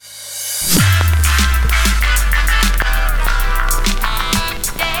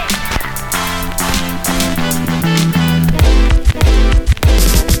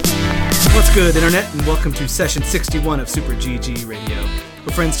good, Internet, and welcome to session 61 of Super GG Radio,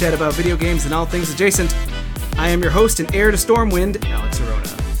 where friends chat about video games and all things adjacent. I am your host and heir to Stormwind, Alex Arona.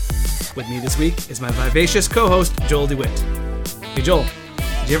 With me this week is my vivacious co-host, Joel DeWitt. Hey Joel,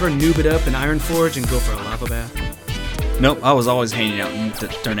 did you ever noob it up in Ironforge and go for a lava bath? Nope, I was always hanging out in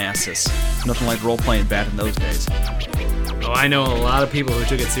Darnassus. Nothing like role-playing bad in those days. Oh, I know a lot of people who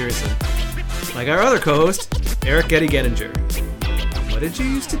took it seriously. Like our other co-host, Eric Getty Gettinger. What did you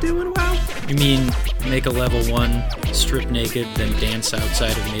used to do in WoW? You mean make a level 1, strip naked, then dance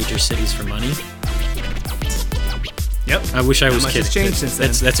outside of major cities for money? Yep. I wish I was much kidding. has changed since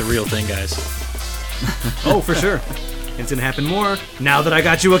then. That's a real thing, guys. Oh, for sure. It's gonna happen more now that I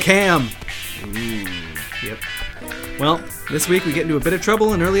got you a cam. Ooh. Yep. Well, this week we get into a bit of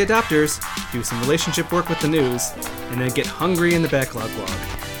trouble in early adopters, do some relationship work with the news, and then get hungry in the backlog blog.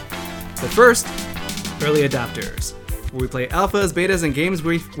 But first, early adopters, where we play alphas, betas, and games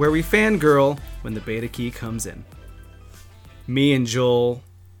where we fangirl when the beta key comes in. Me and Joel,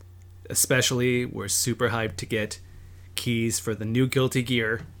 especially, were super hyped to get keys for the new Guilty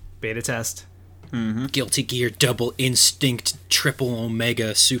Gear beta test. Mm-hmm. Guilty Gear Double Instinct Triple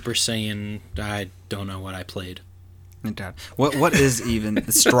Omega Super Saiyan. I don't know what I played. What is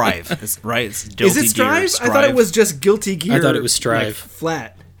even Strive? It's, right? It's Guilty Is it Strive? Gear, Strive? I thought it was just Guilty Gear. I thought it was Strive. Like,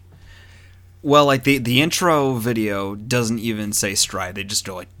 flat. Well, like the intro video doesn't even say Strive. They just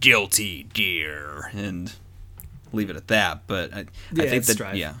go like Guilty Gear and leave it at that. But I think it's that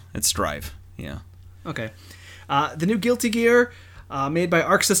Strive. Yeah, it's Strive. Yeah. Okay. The new Guilty Gear, made by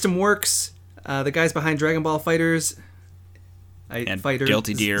Arc System Works, the guys behind Dragon Ball Fighters,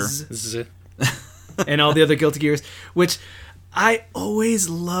 Guilty Gear, and all the other Guilty Gears, which I always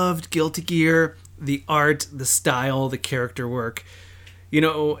loved. Guilty Gear, the art, the style, the character work. You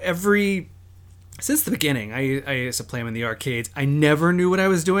know, since the beginning, I used to play them in the arcades. I never knew what I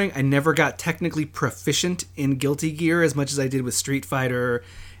was doing. I never got technically proficient in Guilty Gear as much as I did with Street Fighter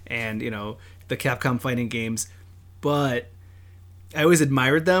and, you know, the Capcom fighting games. But I always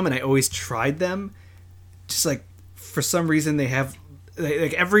admired them and I always tried them. Just like, for some reason, they have,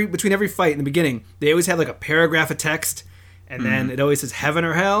 like, between every fight in the beginning, they always have like a paragraph of text and then it always says heaven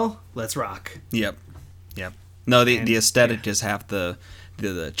or hell, let's rock. Yep. No, the aesthetic is half the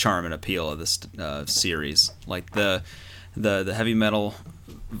charm and appeal of this series. Like the heavy metal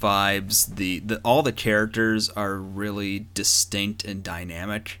vibes, all the characters are really distinct and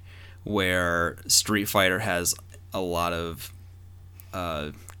dynamic, where Street Fighter has a lot of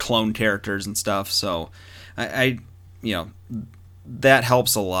clone characters and stuff. So I that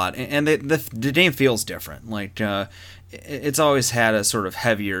helps a lot, and the game feels different. Like it's always had a sort of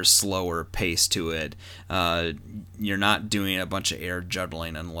heavier, slower pace to it. You're not doing a bunch of air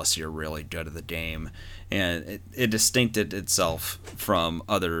juggling unless you're really good at the game, and it distincted itself from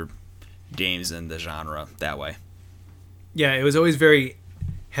other games in the genre that way. Yeah, it was always very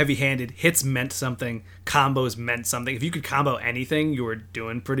heavy-handed. Hits meant something. Combos meant something. If you could combo anything, you were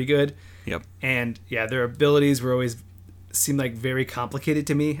doing pretty good. Yep. And yeah, their abilities were always seemed like very complicated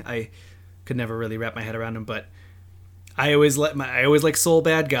to me. I could never really wrap my head around them, but I always like Soul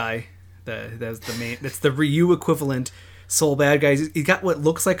Bad Guy. That's the Ryu equivalent. Soul Bad Guy. He got what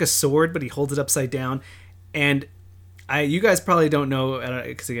looks like a sword, but he holds it upside down. And you guys probably don't know,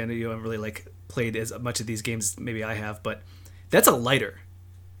 because again, you haven't really like played as much of these games as maybe I have, but that's a lighter.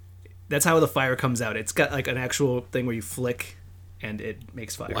 That's how the fire comes out. It's got like an actual thing where you flick, and it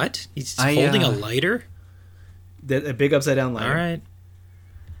makes fire. What? He's holding a lighter? A big upside down lighter. All right.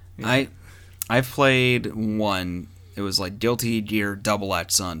 Yeah. I've played one. It was like Guilty Gear Double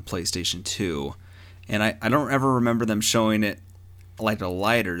X on PlayStation 2, and I don't ever remember them showing it like a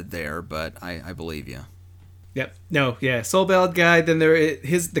lighter there, but I believe you. Yep. No. Yeah. Soul Bad Guy. Then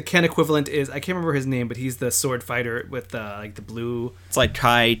the Ken equivalent is, I can't remember his name, but he's the sword fighter with like the blue. It's like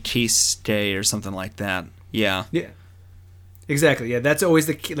Kai Kisuke or something like that. Yeah. Yeah. Exactly. Yeah. That's always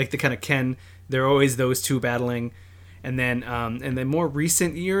the kind of Ken. They're always those two battling, and then more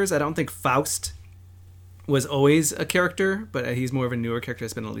recent years, I don't think Faust was always a character, but he's more of a newer character.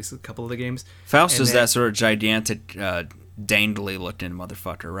 It's been at least a couple of the games. Faust is that sort of gigantic, dangly looking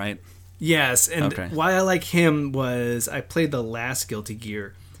motherfucker, right? Yes, and okay. Why I like him was I played the last Guilty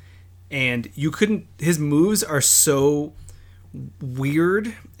Gear, and his moves are so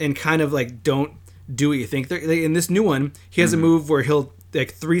weird and kind of like don't do what you think. In this new one, he has a move where he'll,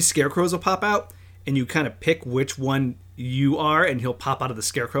 like, 3 scarecrows will pop out, and you kind of pick which one you are, and he'll pop out of the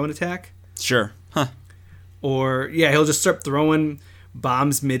scarecrow and attack. Sure. Huh. Or, yeah, he'll just start throwing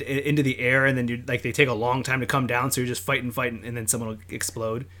bombs into the air, and then they take a long time to come down, so you're just fighting, and then someone will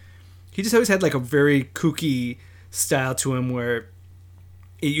explode. He just always had like a very kooky style to him where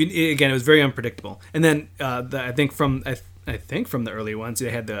Again, it was very unpredictable. And then I think from the early ones,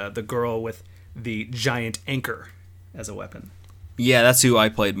 they had the girl with the giant anchor as a weapon. Yeah, that's who I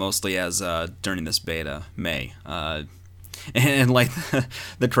played mostly as during this beta, May. And like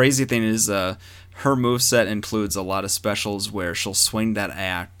the crazy thing is, her moveset includes a lot of specials where she'll swing that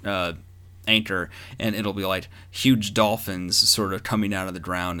anchor, and it'll be like huge dolphins sort of coming out of the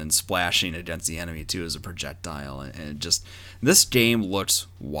ground and splashing against the enemy too as a projectile. And just this game looks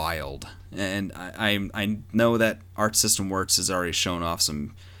wild, and I know that Arc System Works has already shown off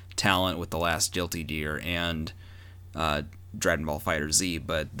some talent with the last Guilty Gear and Dragon Ball FighterZ,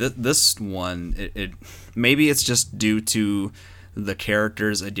 but this one, it maybe it's just due to the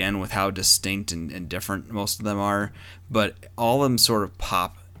characters again with how distinct and different most of them are, but all of them sort of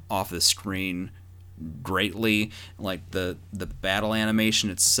pop off the screen greatly. Like the battle animation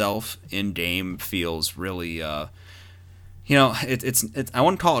itself in game feels really it's I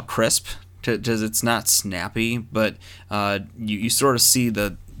wouldn't call it crisp because it's not snappy, but you sort of see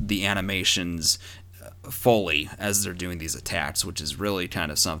the animations fully as they're doing these attacks, which is really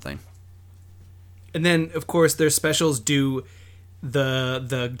kind of something. And then of course their specials do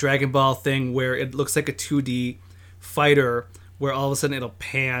the Dragon Ball thing where it looks like a 2D fighter, where all of a sudden it'll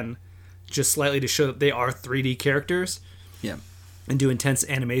pan just slightly to show that they are 3D characters. Yeah. And do intense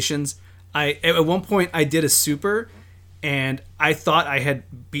animations. At one point I did a super, and I thought I had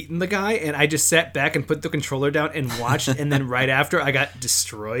beaten the guy, and I just sat back and put the controller down and watched, and then right after I got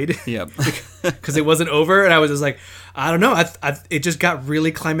destroyed. Yep. Because it wasn't over, and I was just like, I don't know. It just got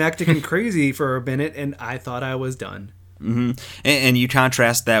really climactic and crazy for a minute, and I thought I was done. Mm-hmm. And you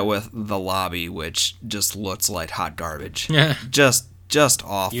contrast that with the lobby, which just looks like hot garbage. Yeah. Just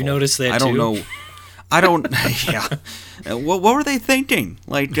awful. You noticed that I don't too? know. I don't. Yeah. What were they thinking?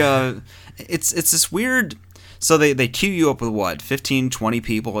 Like, it's this weird. So they queue you up with what, 15, 20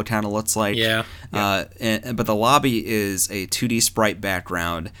 people, it kind of looks like. Yeah. But the lobby is a 2D sprite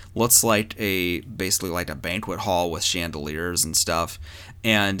background. Looks like basically like a banquet hall with chandeliers and stuff.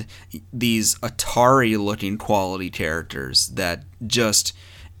 And these Atari-looking quality characters that just,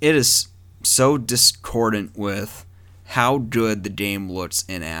 it is so discordant with how good the game looks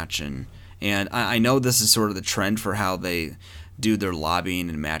in action. And I know this is sort of the trend for how they do their lobbying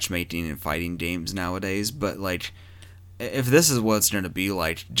and matchmaking and fighting games nowadays, but like, if this is what it's going to be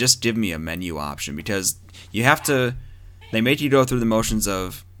like, just give me a menu option, because they make you go through the motions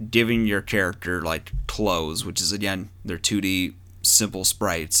of giving your character like clothes, which is again, they're 2D simple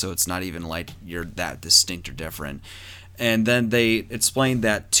sprites, so it's not even like you're that distinct or different. And then they explain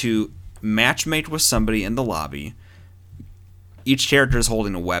that to matchmate with somebody in the lobby, each character is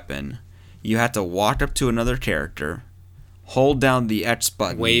holding a weapon. You have to walk up to another character, hold down the X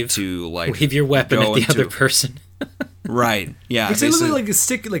button to like wave your weapon at the other person. Right. Yeah. It's literally like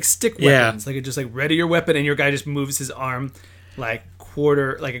stick weapons. Like it just like ready your weapon, and your guy just moves his arm like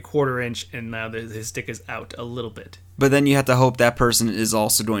a quarter inch, and now his stick is out a little bit. But then you have to hope that person is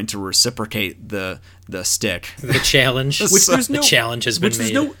also going to reciprocate the stick. The challenge. The challenge has been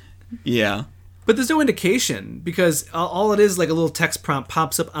made. Yeah. But there's no indication, because all it is, like a little text prompt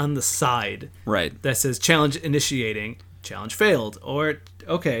pops up on the side. Right. That says challenge initiating, challenge failed, or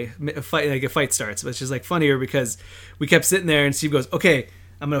okay, a fight starts. But it's just like funnier because we kept sitting there and Steve goes, okay,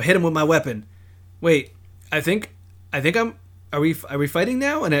 I'm going to hit him with my weapon. Wait, I think are we fighting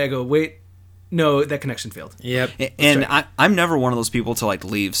now? And I go, wait, no, that connection failed. Yep. And I'm never one of those people to like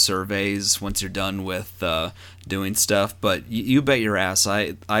leave surveys once you're done with doing stuff, but you bet your ass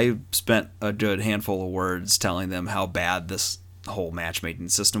I spent a good handful of words telling them how bad this whole matchmaking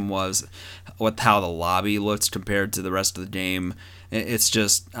system was, with how the lobby looks compared to the rest of the game. It's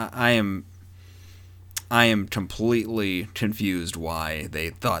just I am completely confused why they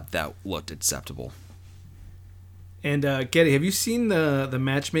thought that looked acceptable. And Getty, have you seen the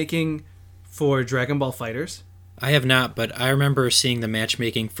matchmaking for Dragon Ball FighterZ? I have not, but I remember seeing the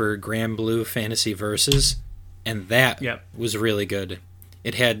matchmaking for Grand Blue Fantasy Versus, and that was really good.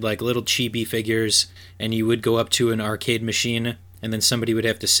 It had like little chibi figures, and you would go up to an arcade machine, and then somebody would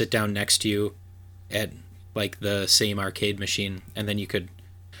have to sit down next to you at like the same arcade machine, and then you could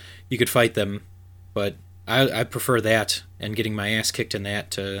fight them. But I prefer that, and getting my ass kicked in that,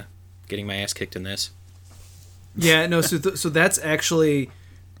 to getting my ass kicked in this. Yeah, no, so that's actually,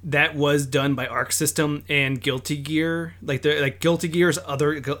 that was done by Arc System and Guilty Gear. Like Guilty Gear's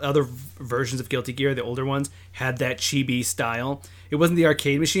other versions of Guilty Gear, the older ones, had that chibi style. It wasn't the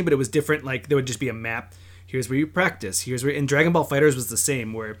arcade machine, but it was different. Like there would just be a map. Here's where you practice. And Dragon Ball FighterZ was the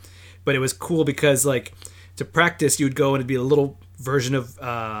same, but it was cool because like to practice, you would go and it'd be a little version of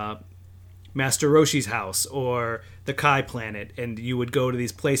Master Roshi's house or the Kai planet, and you would go to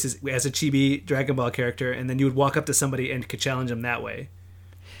these places as a chibi Dragon Ball character, and then you would walk up to somebody and could challenge them that way.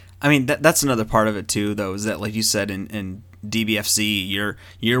 I mean, that's another part of it too, though, is that, like you said, in DBFZ,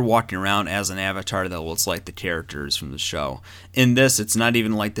 you're walking around as an avatar that looks like the characters from the show. In this, it's not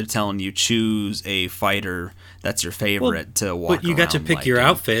even like they're telling you choose a fighter that's your favorite to walk around. But you got to pick like your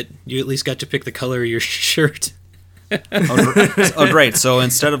outfit. You at least got to pick the color of your shirt. Oh, great. So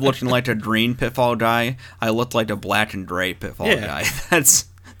instead of looking like a green Pitfall guy, I looked like a black and gray Pitfall guy.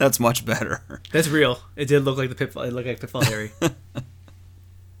 That's much better. That's real. It did look like the Pitfall. It looked like Pitfall Harry.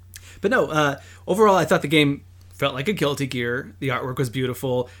 But no, overall, I thought the game felt like a Guilty Gear. The artwork was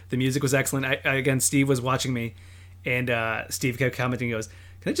beautiful. The music was excellent. Again, Steve was watching me, and Steve kept commenting. He goes,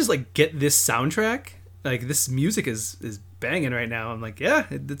 "Can I just like get this soundtrack? Like this music is banging right now." I'm like, "Yeah,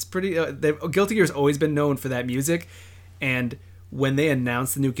 it's pretty." Guilty Gear's always been known for that music, and when they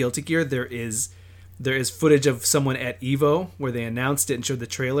announced the new Guilty Gear, there is footage of someone at Evo where they announced it and showed the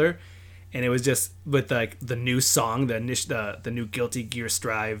trailer, and it was just with like the new song, the new Guilty Gear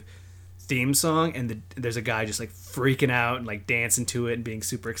Strive theme song, and there's a guy just like freaking out and like dancing to it and being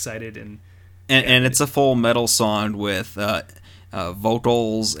super excited, and it's a full metal song with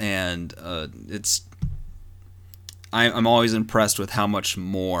vocals, and I'm always impressed with how much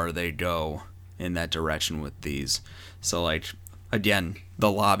more they go in that direction with these. So like, again,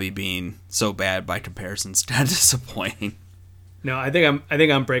 the lobby being so bad by comparison is kind of disappointing. No, I think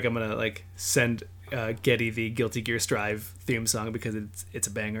on break I'm gonna like send Getty the Guilty Gear Strive theme song because it's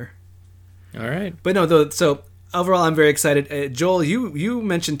a banger. All right. But no, so overall, I'm very excited. Joel, you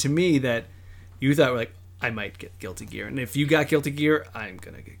mentioned to me that you thought like I might get Guilty Gear, and if you got Guilty Gear, I'm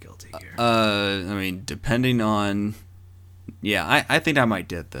gonna get Guilty Gear. I mean, depending on, yeah, I think I might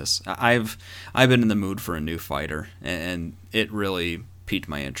get this. I've been in the mood for a new fighter, and it really piqued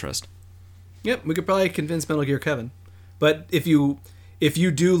my interest. Yep, we could probably convince Metal Gear Kevin, but if you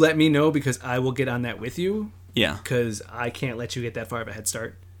do, let me know because I will get on that with you. Yeah, because I can't let you get that far of a head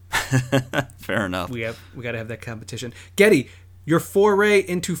start. Fair enough. We got to have that competition. Getty, your foray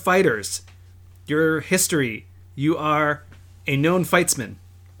into fighters, your history. You are a known fightsman.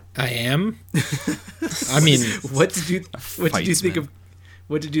 I am. I mean, what did you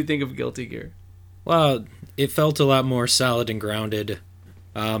think of Guilty Gear? Well, it felt a lot more solid and grounded,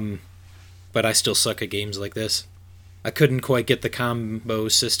 but I still suck at games like this. I couldn't quite get the combo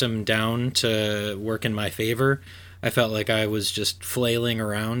system down to work in my favor. I felt like I was just flailing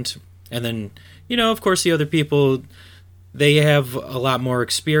around. And then, of course, the other people, they have a lot more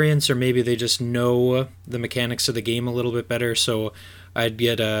experience, or maybe they just know the mechanics of the game a little bit better. So I'd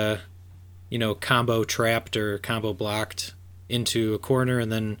get combo trapped or combo blocked into a corner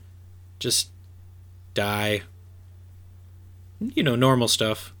and then just die. Normal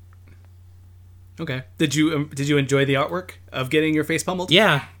stuff. Okay. Did you enjoy the artwork of getting your face pummeled?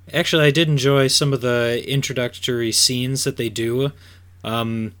 Yeah. Actually, I did enjoy some of the introductory scenes that they do.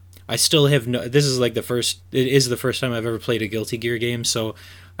 I still have this is like it is the first time I've ever played a Guilty Gear game, so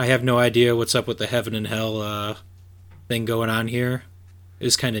I have no idea what's up with the heaven and hell thing going on here. It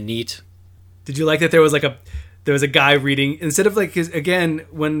was kind of neat. Did you like that there was a guy reading, instead of like, again,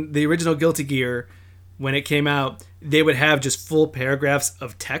 when the original Guilty Gear, when it came out, they would have just full paragraphs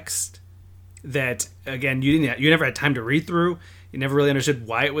of text that, again, you never had time to read through. You never really understood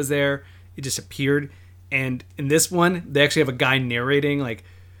why it was there. It just appeared. And in this one, they actually have a guy narrating, like,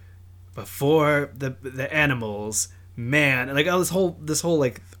 before the animals, man, and like this whole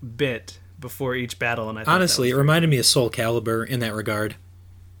like bit before each battle. And I honestly, it reminded me of Soul Calibur in that regard.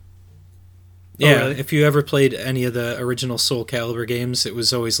 Yeah, really? If you ever played any of the original Soul Calibur games, it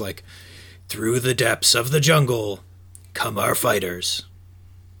was always like, through the depths of the jungle come our fighters.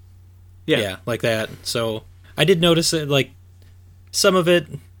 Yeah, like that. So I did notice that, like, some of it,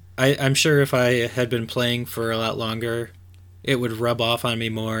 I'm sure if I had been playing for a lot longer, it would rub off on me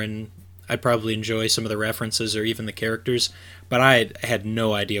more, and I'd probably enjoy some of the references or even the characters, but I had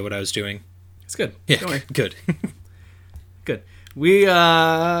no idea what I was doing. It's good. Yeah, don't worry. Good. Good.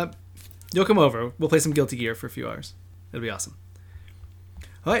 You'll come over. We'll play some Guilty Gear for a few hours. It'll be awesome.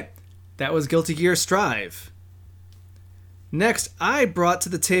 All right. That was Guilty Gear Strive. Next, I brought to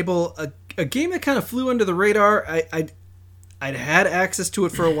the table a game that kind of flew under the radar. I'd had access to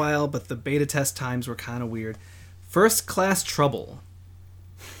it for a while, but the beta test times were kind of weird. First Class Trouble.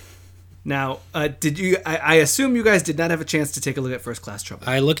 Now, did you? I assume you guys did not have a chance to take a look at First Class Trouble.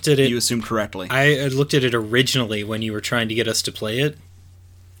 I looked at it. You assumed correctly. I looked at it originally when you were trying to get us to play it,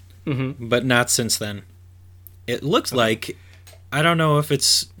 but not since then. It looked like, I don't know if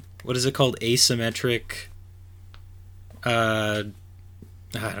it's, what is it called, asymmetric. I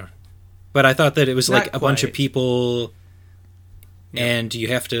don't. But I thought that it was Not like a bunch of quite. people, Yeah. and you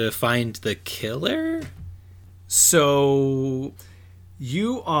have to find the killer? So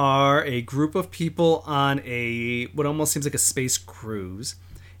you are a group of people on a what almost seems like a space cruise,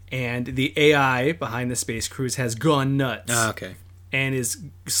 and the AI behind the space cruise has gone nuts Ah, okay. and is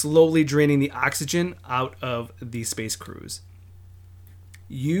slowly draining the oxygen out of the space cruise.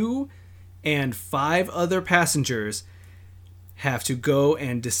 You and 5 other passengers have to go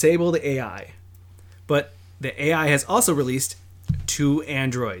and disable the AI. But the AI has also released 2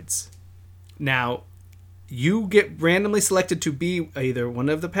 androids. Now, you get randomly selected to be either one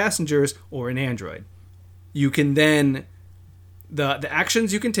of the passengers or an android. You can then the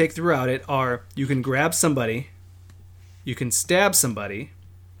actions you can take throughout it are you can grab somebody, you can stab somebody,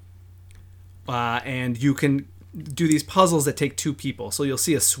 and you can do these puzzles that take 2 people. So you'll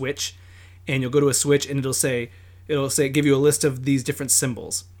see a switch, and you'll go to a switch, and it'll say give you a list of these different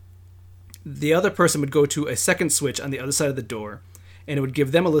symbols. The other person would go to a second switch on the other side of the door, and it would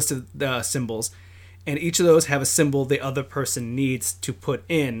give them a list of the symbols, and each of those have a symbol the other person needs to put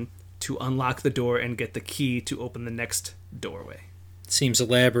in to unlock the door and get the key to open the next doorway. Seems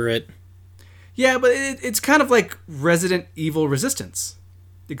elaborate. Yeah, but it's kind of like Resident Evil Resistance,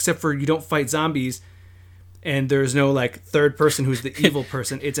 except for you don't fight zombies, and there's no like third person who's the evil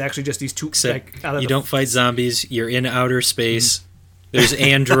person. It's actually just these 2. Except Like, you don't fight zombies. You're in outer space. There's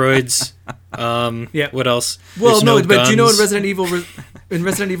androids. Yeah. What else? Well, There's no, but guns. do you know in Resident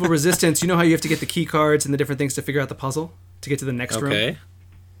Evil Resistance, you know how you have to get the key cards and the different things to figure out the puzzle to get to the next room? Okay.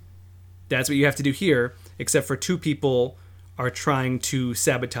 That's what you have to do here, except for 2 people are trying to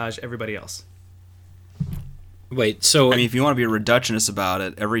sabotage everybody else. Wait. So I mean, if you want to be reductionist about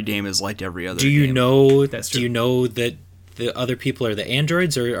it, every game is like every other. do you game. know? That's Do true. you know that the other people are the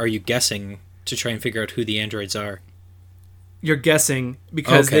androids, or are you guessing to try and figure out who the androids are? You're guessing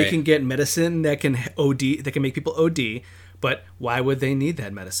because they Okay. can get medicine that can OD, that can make people OD, but why would they need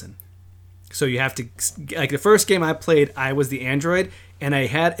that medicine? So you have to, like the first game I played, I was the android, and I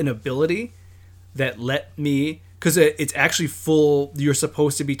had an ability that let me, because it's actually full, you're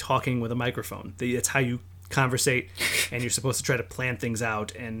supposed to be talking with a microphone. It's how you conversate, and you're supposed to try to plan things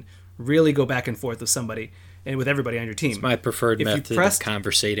out and really go back and forth with somebody and with everybody on your team. It's my preferred If you method pressed- of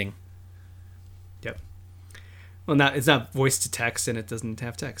conversating. Yep. Well, it's not voice to text, and it doesn't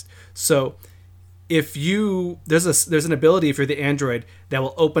have text. So if you there's an ability if you're the android that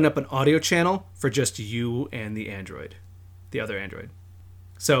will open up an audio channel for just you and the android, the other android.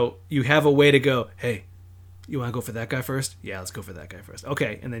 So you have a way to go, hey, you want to go for that guy first? Yeah, let's go for that guy first.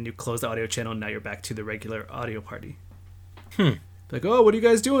 Okay, and then you close the audio channel, and now you're back to the regular audio party. Like, oh, what are you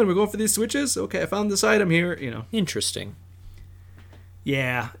guys doing? We're going for these switches? Okay, I found this item here, you know. Interesting.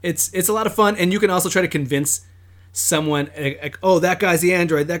 Yeah, it's a lot of fun, and you can also try to convince someone, like, oh, that guy's the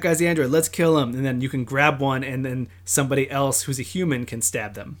android, let's kill him, and then you can grab one, and then somebody else who's a human can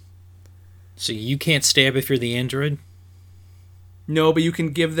stab them. So you can't stab if you're the android? No, but you can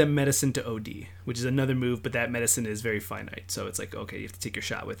give them medicine to OD, which is another move, but that medicine is very finite, so it's like, okay, you have to take your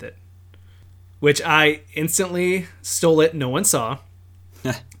shot with it. Which I instantly stole it, no one saw.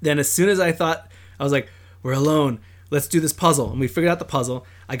 Then as soon as I thought, I was like, we're alone, let's do this puzzle. And we figured out the puzzle.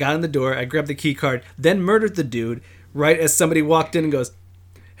 I got in the door, I grabbed the key card, then murdered the dude right as somebody walked in and goes,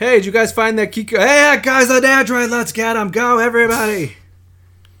 hey, did you guys find that key card? Hey, that guy's an android, let's get him, go everybody.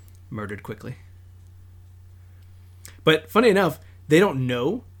 Murdered quickly. But funny enough, they don't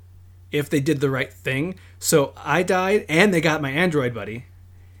know if they did the right thing. So I died and they got my android buddy.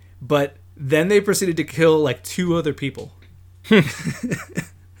 But then they proceeded to kill like 2 other people.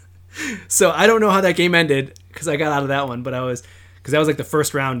 So I don't know how that game ended because I got out of that one, but because that was like the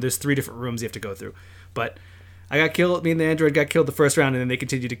first round. There's 3 different rooms you have to go through. But I got killed, me and the android got killed the first round, and then they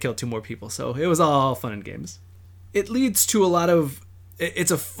continued to kill 2 more people. So it was all fun and games. It leads to a lot of,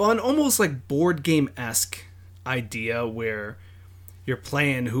 it's a fun, almost like board game-esque idea where you're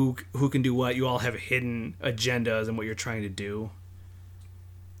playing who can do what. You all have hidden agendas and what you're trying to do.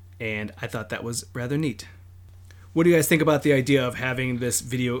 And I thought that was rather neat. What do you guys think about the idea of having this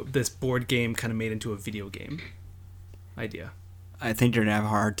board game kind of made into a video game idea? I think you're gonna have a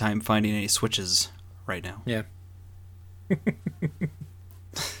hard time finding any switches right now. Yeah.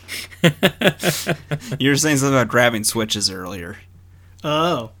 You were saying something about grabbing switches earlier.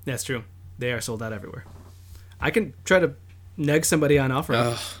 Oh, that's true. They are sold out everywhere. I can try to neg somebody on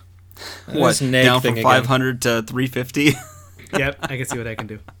offer. What, This neg down thing from again. 500 to 350? Yep, I can see what I can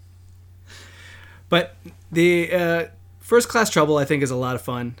do. But the First Class Trouble, I think, is a lot of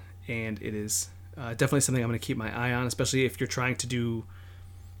fun, and it is definitely something I'm going to keep my eye on, especially if you're trying to do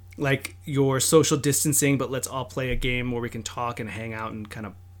like your social distancing, but let's all play a game where we can talk and hang out and kind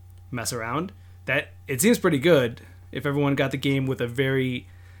of mess around, that it seems pretty good. If everyone got the game with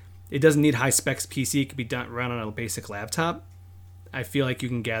it doesn't need high specs PC, it could be done run on a basic laptop. I feel like you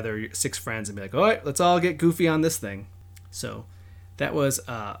can gather 6 friends and be like, all right, let's all get goofy on this thing. So that was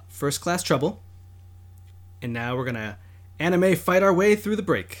First Class Trouble. And now we're going to anime fight our way through the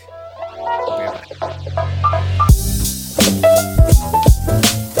break. We'll be right back.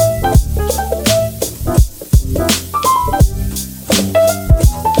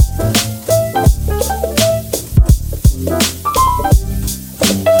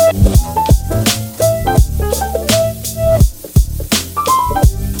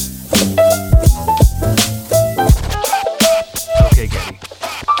 Okay, Getty.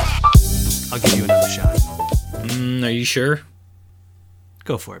 I'll give you another shot. Are you sure?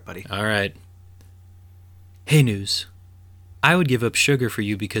 Go for it, buddy. All right. Hey, News. I would give up sugar for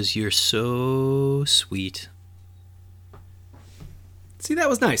you because you're so sweet. See, that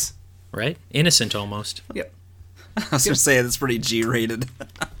was nice. Right? Innocent almost. Yep. I was going to say that's pretty G-rated.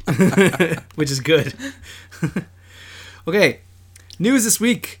 Which is good. Okay. News this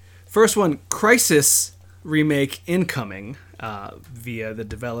week. First one, Crysis remake incoming via the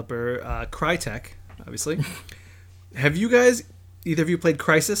developer Crytek, obviously. Have you guys, either of you, played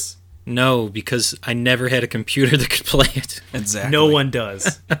Crysis? No, because I never had a computer that could play it. Exactly. No one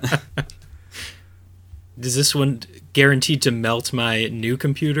does. Is this one guaranteed to melt my new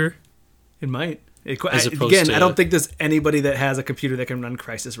computer? It might. Again, I don't think there's anybody that has a computer that can run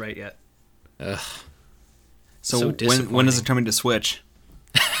Crysis right yet. Ugh. So when is it coming to Switch?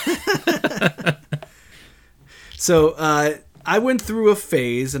 So I went through a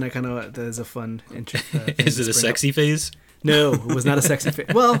phase, and I kind of that is a fun. Is it a sexy phase? No, it was not a sexy phase.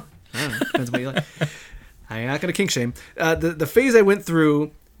 Well, I don't know. Depends what you like. I'm not gonna kink shame. The phase I went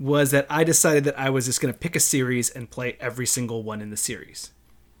through was that I decided that I was just gonna pick a series and play every single one in the series.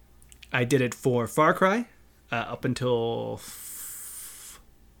 I did it for Far Cry up until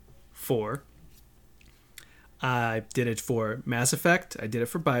 4. I did it for Mass Effect. I did it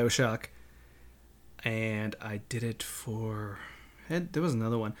for BioShock. And I did it for... There was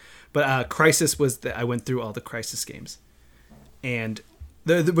another one. But Crysis was... I went through all the Crysis games. And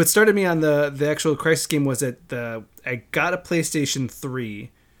what started me on the actual Crysis game was that I got a PlayStation 3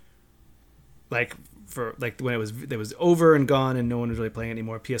 when it was over and gone and no one was really playing it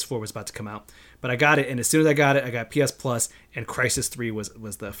anymore. PS4 was about to come out. But I got it, and as soon as I got it, I got PS Plus, and Crysis 3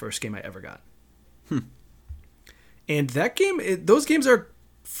 was the first game I ever got. And that game, those games are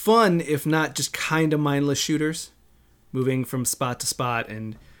fun, if not just kind of mindless shooters, moving from spot to spot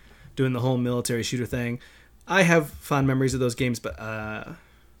and doing the whole military shooter thing. I have fond memories of those games, but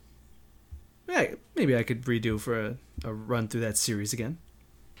maybe I could redo for a run through that series again.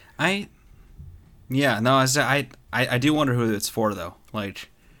 I do wonder who it's for though,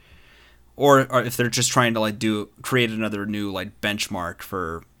 or if they're just trying to create another new benchmark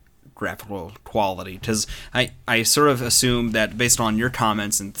for graphical quality, because I sort of assume that based on your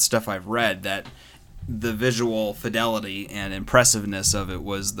comments and stuff I've read that the visual fidelity and impressiveness of it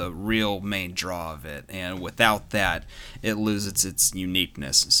was the real main draw of it, and without that it loses its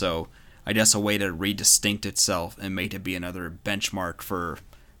uniqueness. So I guess a way to redistinct itself and make it be another benchmark for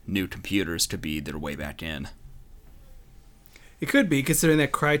new computers could be their way back in. It could be, considering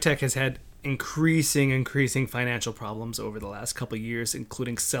that Crytek has had increasing financial problems over the last couple of years,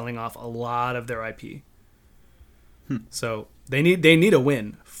 including selling off a lot of their IP. So they need a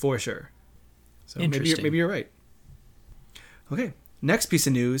win for sure. So maybe you're right. Okay, next piece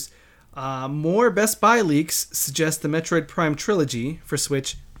of news. More Best Buy leaks suggest the Metroid Prime trilogy for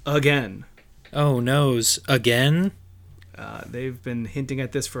Switch again. Oh, noes. Again? They've been hinting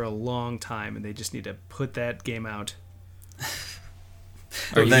at this for a long time, and they just need to put that game out.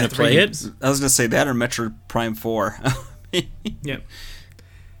 Are you going to play it? I was going to say that or Metroid Prime 4. Yep.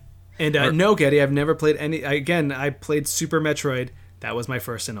 And no, Getty, I've never played any... Again, I played Super Metroid. That was my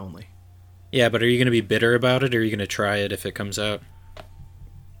first and only. Yeah, but are you going to be bitter about it, or are you going to try it if it comes out?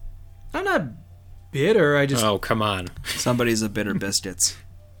 I'm not bitter, I just... Oh, come on. Somebody's a bitter biscuits.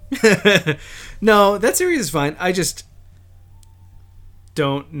 No, that series is fine. I just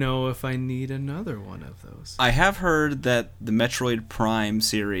don't know if I need another one of those. I have heard that the Metroid Prime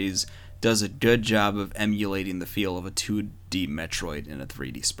series does a good job of emulating the feel of a 2D Metroid in a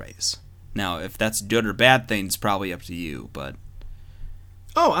 3D space. Now, if that's good or bad thing, it's probably up to you, but...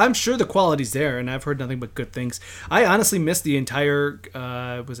 Oh, I'm sure the quality's there, and I've heard nothing but good things. I honestly missed the entire,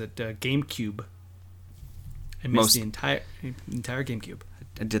 GameCube. I missed the entire GameCube.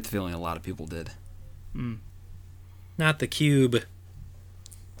 I get the feeling a lot of people did. Not the cube.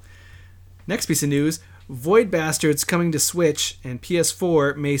 Next piece of news. Void Bastards coming to Switch and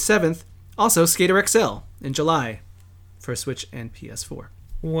PS4 May 7th. Also, Skater XL in July for Switch and PS4.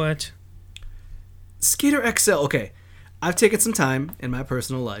 What? Skater XL. Okay, I've taken some time in my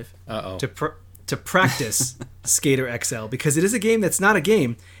personal life to practice Skater XL because it is a game that's not a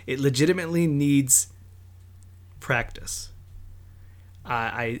game. It legitimately needs practice.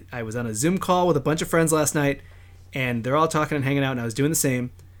 I was on a Zoom call with a bunch of friends last night, and they're all talking and hanging out, and I was doing the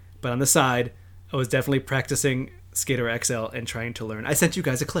same, but on the side, I was definitely practicing Skater XL and trying to learn. I sent you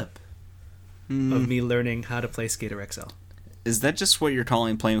guys a clip of me learning how to play Skater XL. Is that just what you're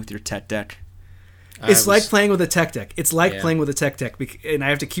calling playing with your tech deck? It's like playing with a tech deck. It's like playing with a tech deck, and I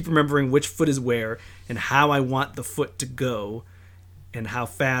have to keep remembering which foot is where and how I want the foot to go and how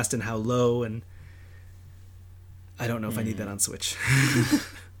fast and how low, and I don't know if I need that on Switch.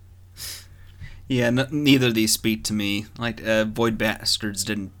 Yeah, neither of these speak to me. Like, Void Bastards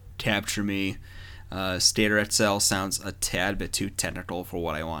didn't capture me. Stater XL sounds a tad bit too technical for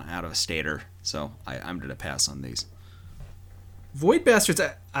what I want out of a Stater, so I'm going to pass on these. Void Bastards,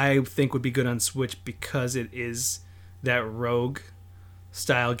 I think, would be good on Switch because it is that rogue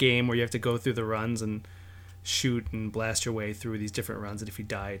style game where you have to go through the runs and shoot and blast your way through these different runs, and if you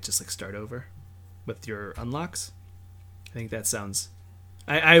die, it just like start over with your unlocks. I think that sounds...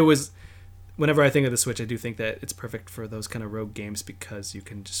 Whenever I think of the Switch, I do think that it's perfect for those kind of rogue games because you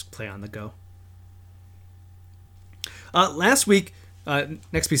can just play on the go. Last week,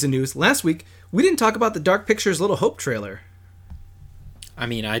 next piece of news. Last week, we didn't talk about the Dark Pictures Little Hope trailer. I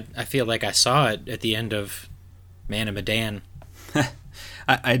mean, I feel like I saw it at the end of Man of Medan.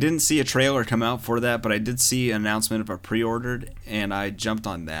 I didn't see a trailer come out for that, but I did see an announcement of a pre-ordered, and I jumped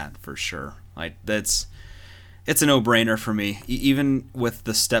on that for sure. It's a no-brainer for me. Even with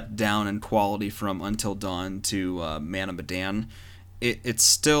the step down in quality from Until Dawn to Man of Medan, it's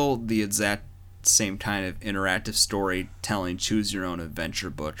still the exact same kind of interactive storytelling,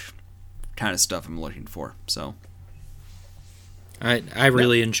 choose-your-own-adventure book kind of stuff I'm looking for. So, I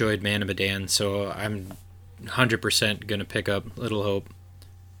really enjoyed Man of Medan, so I'm 100% going to pick up Little Hope.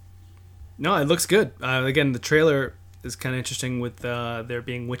 No, it looks good. Again, the trailer is kind of interesting with there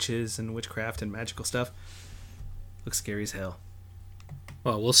being witches and witchcraft and magical stuff. Looks scary as hell.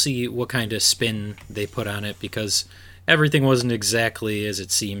 Well, we'll see what kind of spin they put on it because everything wasn't exactly as it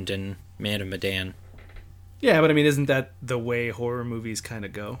seemed in Man of Medan. Yeah, but I mean, isn't that the way horror movies kind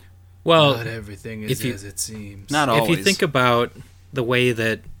of go? Well, not everything is as it seems. Not always. If you think about the way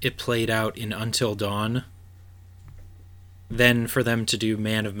that it played out in Until Dawn, then for them to do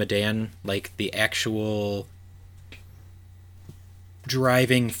Man of Medan, like the actual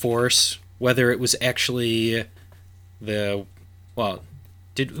driving force, whether it was actually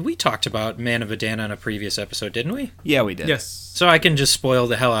we talked about Man of Medan on a previous episode, didn't we? Yeah, we did. Yes. So I can just spoil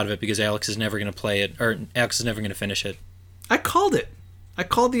the hell out of it because Alex is never going to play it, or Alex is never going to finish it. I called it. I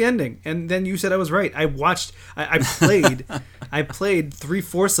called the ending, and then you said I was right. I watched. I played. I played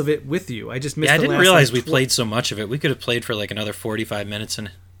 3/4 of it with you. I just missed. Yeah, I didn't realize we played so much of it. We could have played for like another 45 minutes, and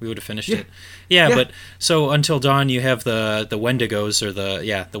we would have finished it. Yeah, but so Until Dawn, you have the Wendigos, or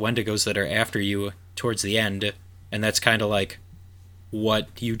the Wendigos that are after you towards the end, and that's kind of like what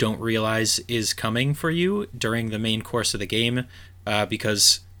you don't realize is coming for you during the main course of the game,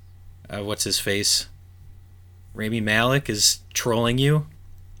 because what's his face? Rami Malek is trolling you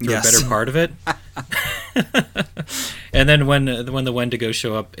for a better part of it. And then when the Wendigo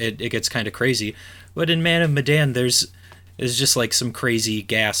show up, it gets kind of crazy. But in Man of Medan, there's just like some crazy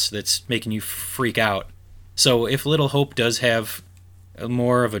gas that's making you freak out. So if Little Hope does have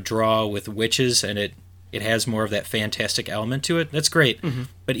more of a draw with witches and it has more of that fantastic element to it, that's great. Mm-hmm.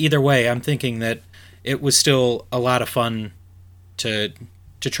 But either way, I'm thinking that it was still a lot of fun to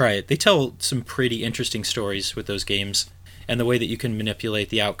try it. They tell some pretty interesting stories with those games, and the way that you can manipulate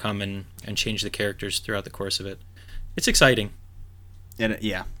the outcome and change the characters throughout the course of it. It's exciting. And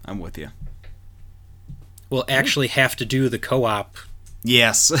yeah, I'm with you. We'll actually have to do the co-op.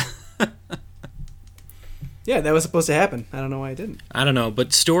 Yes. Yeah, that was supposed to happen. I don't know why it didn't. I don't know,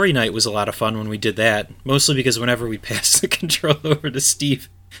 but Story Night was a lot of fun when we did that. Mostly because whenever we passed the control over to Steve,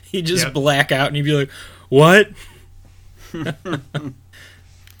 he'd just black out and he'd be like, "What?"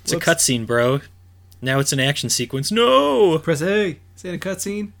 It's a cutscene, bro. Now it's an action sequence. No! Press A. Is it a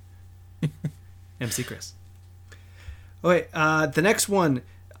cutscene? MC Chris. Okay, the next one,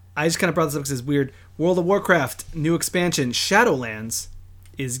 I just kind of brought this up because it's weird. World of Warcraft, new expansion, Shadowlands,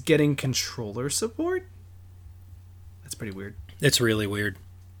 is getting controller support? That's pretty weird. It's really weird.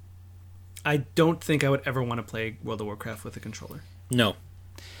 I don't think I would ever want to play World of Warcraft with a controller. No.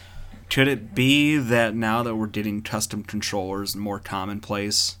 Could it be that now that we're getting custom controllers more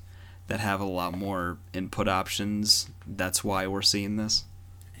commonplace, that have a lot more input options. That's why we're seeing this.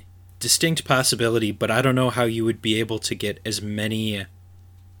 Distinct possibility, but I don't know how you would be able to get as many.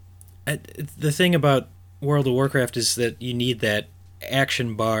 The thing about World of Warcraft is that you need that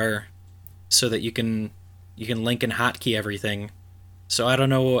action bar so that you can link and hotkey everything. So I don't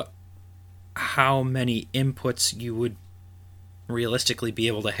know how many inputs you would realistically be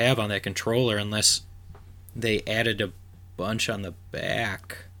able to have on that controller unless they added a bunch on the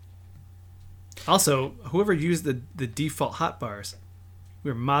back. Also, whoever used the default hotbars,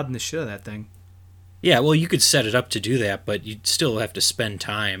 we were modding the shit out of that thing. Yeah, well, you could set it up to do that, but you'd still have to spend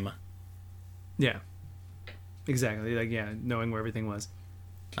time. Yeah. Exactly. Like, yeah, knowing where everything was.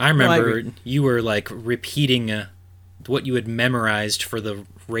 I remember you were like repeating what you had memorized for the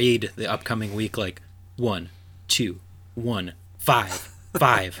raid the upcoming week, like 1, 2, 1, 5,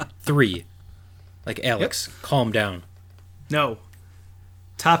 5, 3. Like, Alex, calm down. No.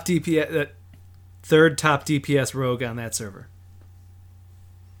 Top DPS, third top DPS rogue on that server.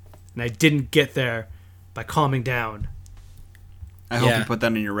 And I didn't get there by calming down. I hope you put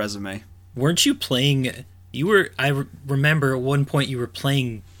that in your resume. Weren't you playing... I remember at one point you were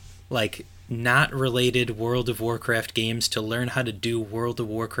playing, like, not related World of Warcraft games to learn how to do World of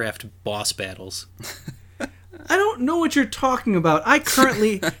Warcraft boss battles. I don't know what you're talking about. I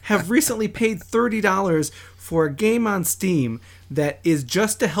currently have recently paid $30 for a game on Steam that is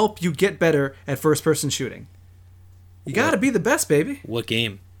just to help you get better at first-person shooting. You gotta be the best, baby. What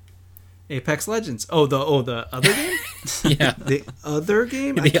game? Apex Legends. Oh, the other game? Yeah. The other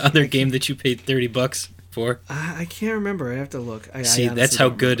game? The other game that you paid $30 for? I can't remember. I have to look. See, that's how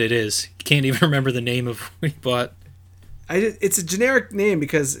good it is. You can't even remember the name of what you bought. It's a generic name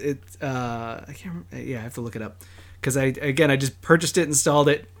because I can't remember. Yeah, I have to look it up. Because I just purchased it, installed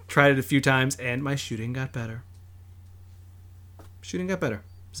it, tried it a few times, and my shooting got better.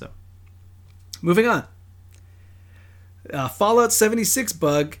 So, moving on. Fallout 76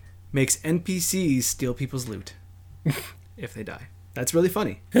 bug makes NPCs steal people's loot if they die. That's really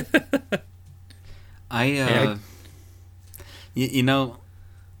funny. You know,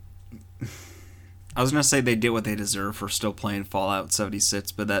 I was gonna say they did what they deserve for still playing Fallout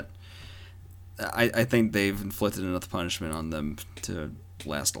 76, but that I think they've inflicted enough punishment on them to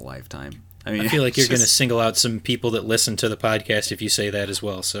last a lifetime. I mean, I feel like you're going to single out some people that listen to the podcast if you say that as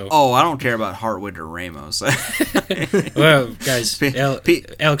well. So, I don't care about Hartwood or Ramos. Well, guys,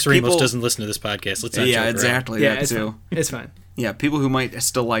 Alex Ramos doesn't listen to this podcast. Let's not joke exactly. Yeah, that it's too. Fine. It's fine. Yeah, people who might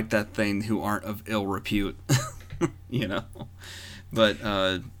still like that thing who aren't of ill repute, you know. But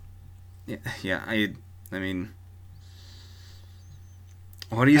I mean,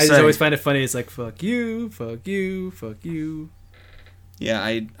 what do you say? I just always find it funny. It's like fuck you, fuck you, fuck you. Yeah,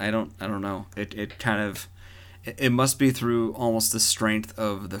 I don't know. It kind of it must be through almost the strength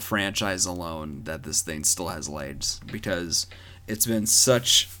of the franchise alone that this thing still has legs, because it's been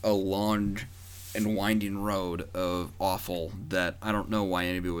such a long and winding road of awful that I don't know why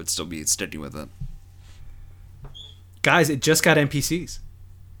anybody would still be sticking with it. Guys, it just got NPCs.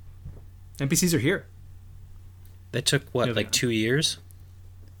 NPCs are here. That took what, like 2 years?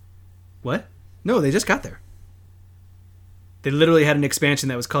 What? No, they just got there. They literally had an expansion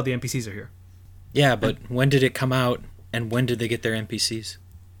that was called The NPCs Are Here. Yeah, but when did it come out, and when did they get their NPCs?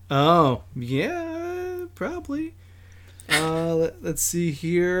 Oh, yeah, probably. Let's see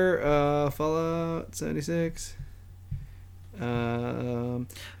here. Fallout 76. By the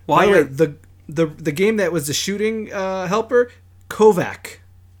way, the game that was the shooting helper, Kovac.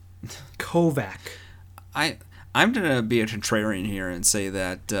 I'm gonna be a contrarian here and say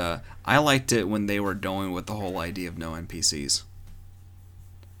that I liked it when they were going with the whole idea of no NPCs.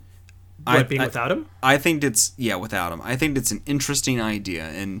 Being without him? I think without him. I think it's an interesting idea,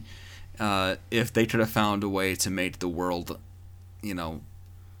 and if they could have found a way to make the world,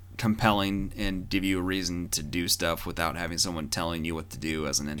 compelling and give you a reason to do stuff without having someone telling you what to do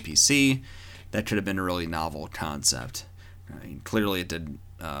as an NPC, that could have been a really novel concept. I mean, clearly it did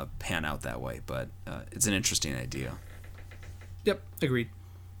pan out that way, but it's an interesting idea. Yep, agreed.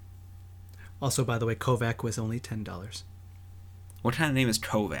 Also, by the way, Kovac was only $10. What kind of name is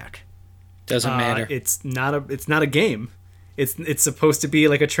Kovac? Doesn't matter. It's not a game. It's supposed to be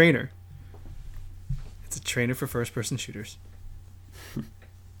like a trainer. It's a trainer for first-person shooters.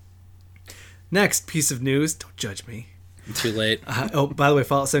 Next piece of news. Don't judge me. Too late. By the way,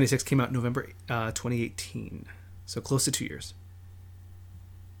 Fallout 76 came out in November 2018. So close to 2 years.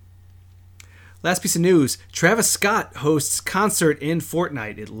 Last piece of news. Travis Scott hosts concert in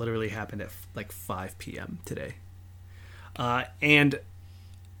Fortnite. It literally happened at like 5 p.m. today. And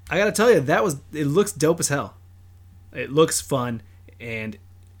I gotta tell you, it looks dope as hell. It looks fun, and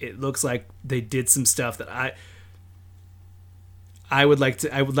it looks like they did some stuff that I would like to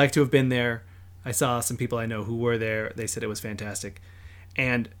have been there. I saw some people I know who were there. They said it was fantastic.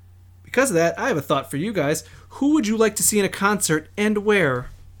 And because of that, I have a thought for you guys. Who would you like to see in a concert and where?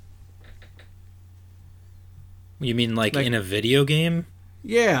 You mean like in a video game?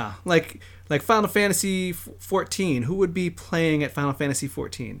 Yeah, like Final Fantasy 14. Who would be playing at Final Fantasy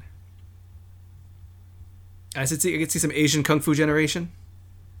 14? I could see some Asian Kung Fu Generation.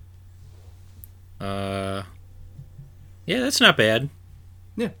 Yeah, that's not bad.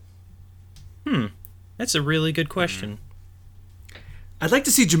 Yeah. That's a really good question. I'd like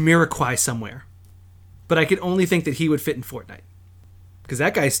to see Jamiroquai somewhere, but I could only think that he would fit in Fortnite. Because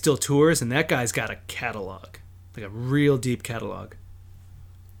that guy still tours, and that guy's got a catalog. Like a real deep catalog.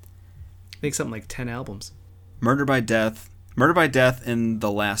 I think something like 10 albums. Murder by Death, and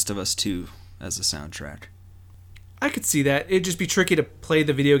The Last of Us 2 as a soundtrack. I could see that. It'd just be tricky to play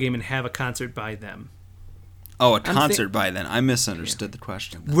the video game and have a concert by them. Oh, a concert by then. I misunderstood the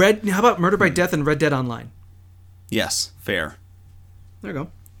question. How about Murder by Death and Red Dead Online? Yes, fair. There you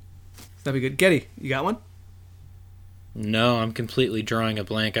go. That'd be good. Getty, you got one? No, I'm completely drawing a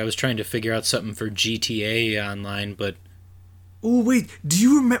blank. I was trying to figure out something for GTA Online, but... Oh, wait. Do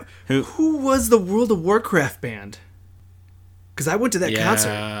you remember... Who was the World of Warcraft band? Because I went to that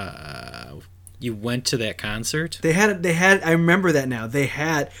concert. You went to that concert? They had. I remember that now. They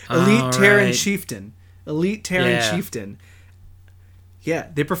had Elite Terran Chieftain. Elite Terran Chieftain. Yeah,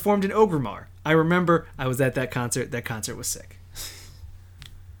 they performed in Orgrimmar. I remember I was at that concert. That concert was sick.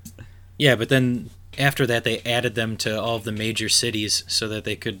 Yeah, but then after that they added them to all of the major cities so that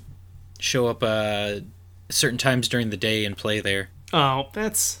they could show up certain times during the day and play there. Oh,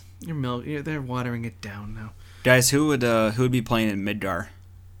 that's they're watering it down now. Guys, who would be playing in Midgar?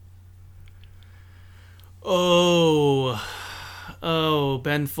 Oh,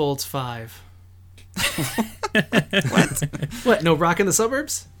 Ben Folds 5. What? No Rock in the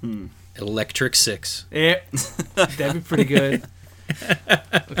Suburbs? Electric Six. Yeah, that'd be pretty good.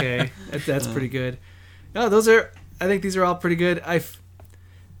 Okay, that's pretty good. No, I think these are all pretty good.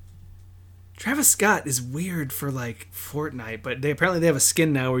 Travis Scott is weird for like Fortnite, but they apparently have a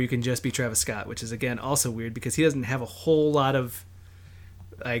skin now where you can just be Travis Scott, which is again also weird because he doesn't have a whole lot of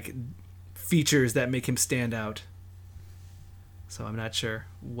like features that make him stand out. So I'm not sure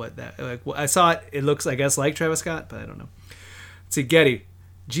what that like. I saw it. It looks, I guess, like Travis Scott, but I don't know. Let's see, Getty,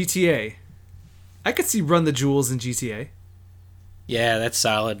 GTA. I could see Run the Jewels in GTA. Yeah, that's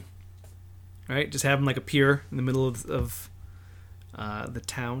solid. Right, just have them like appear in the middle of the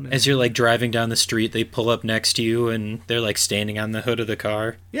town. As you're like driving down the street, they pull up next to you and they're like standing on the hood of the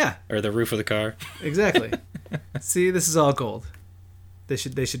car. Yeah, or the roof of the car. Exactly. See, this is all gold. They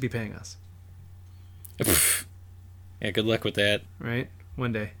should be paying us. Yeah, good luck with that. Right?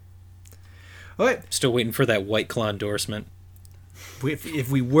 One day. All right. Still waiting for that White Claw endorsement.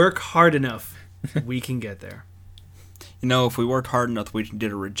 If we work hard enough, we can get there. You know, if we worked hard enough, we can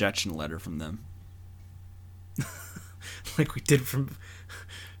get a rejection letter from them. Like we did from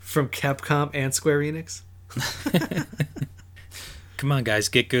Capcom and Square Enix? Come on, guys,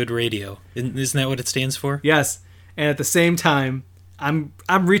 get good radio. Isn't that what it stands for? Yes. And at the same time, I'm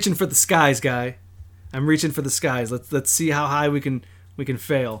reaching for the skies, guy. I'm reaching for the skies. Let's see how high we can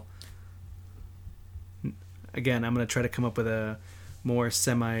fail. Again, I'm gonna try to come up with a more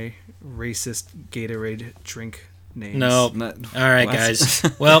semi-racist Gatorade drink names. No. All right, guys.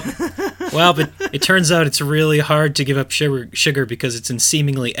 Well, but it turns out it's really hard to give up sugar because it's in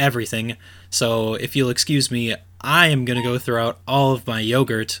seemingly everything. So if you'll excuse me, I am gonna go throw out all of my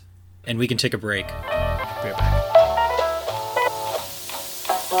yogurt, and we can take a break. Be right back.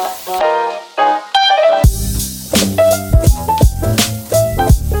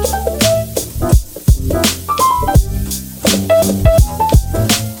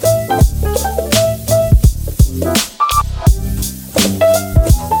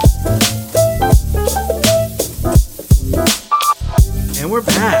 And we're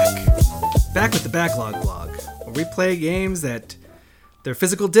back with the Backlog Blog, where we play games that their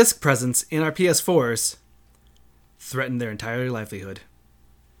physical disc presence in our PS4s threaten their entire livelihood.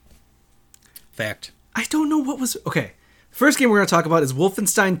 Fact. I don't know what was... Okay, the first game we're going to talk about is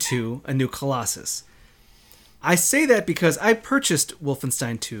Wolfenstein 2, A New Colossus. I say that because I purchased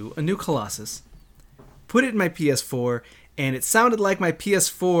Wolfenstein 2, A New Colossus, put it in my PS4, and it sounded like my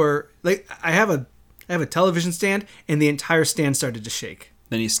PS4... Like, I have a television stand, and the entire stand started to shake.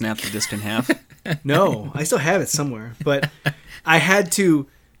 Then you snap the disc in half? No, I still have it somewhere. But I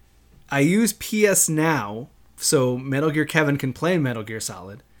use PS Now, so Metal Gear Kevin can play Metal Gear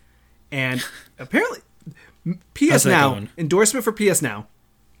Solid. And apparently, PS Now, endorsement for PS Now.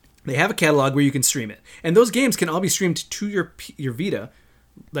 They have a catalog where you can stream it, and those games can all be streamed to your Vita.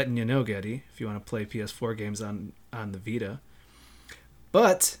 Letting you know, Getty, if you want to play PS4 games on the Vita.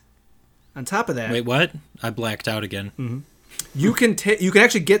 But on top of that, wait, what? I blacked out again. Mm-hmm. You can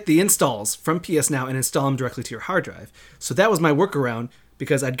actually get the installs from PS Now and install them directly to your hard drive. So that was my workaround,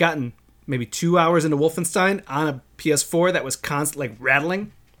 because I'd gotten maybe 2 hours into Wolfenstein on a PS4 that was constantly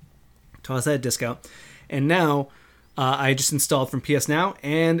rattling. Toss that discount, and now I just installed from PS Now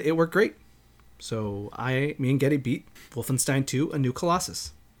and it worked great. So me and Getty beat Wolfenstein 2: A New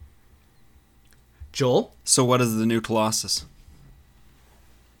Colossus. Joel? So what is the new Colossus?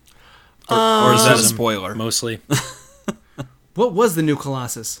 Or is that a spoiler? Mostly. What was the new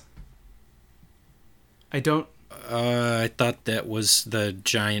Colossus? I don't... I thought that was the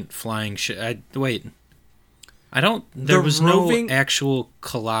giant flying shit. Wait. I don't... There was no actual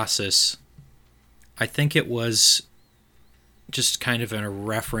Colossus. I think it was just kind of a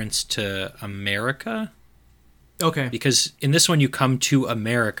reference to America. Okay. Because in this one, you come to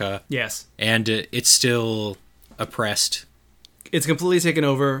America. Yes. And it's still oppressed. It's completely taken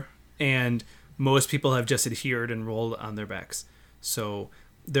over, and most people have just adhered and rolled on their backs. So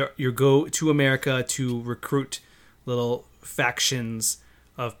you go to America to recruit little factions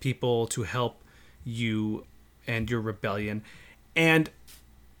of people to help you and your rebellion. And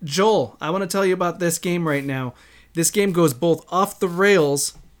Joel, I want to tell you about this game right now. This game goes both off the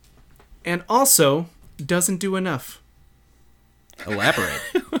rails and also doesn't do enough. Elaborate.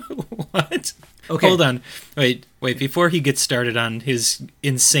 What? Okay. Hold on. Wait. Before he gets started on his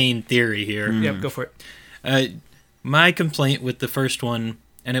insane theory here. Yep, go for it. My complaint with the first one,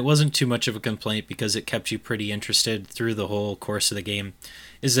 and it wasn't too much of a complaint because it kept you pretty interested through the whole course of the game,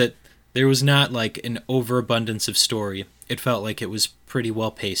 is that there was not like an overabundance of story. It felt like it was pretty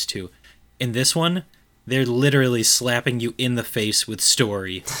well paced too. In this one, they're literally slapping you in the face with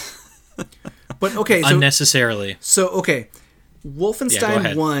story. But okay, unnecessarily. So okay,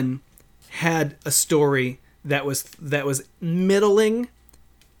 Wolfenstein 1 had a story that was middling,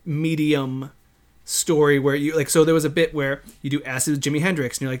 medium story where you like. So there was a bit where you do acid with Jimi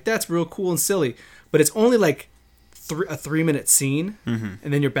Hendrix, and you're like, that's real cool and silly, but it's only like a 3-minute scene, and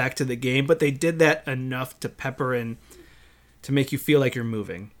then you're back to the game. But they did that enough to pepper in to make you feel like you're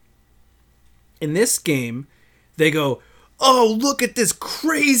moving. In this game, they go, oh, look at this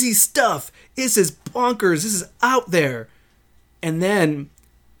crazy stuff. This is bonkers. This is out there. And then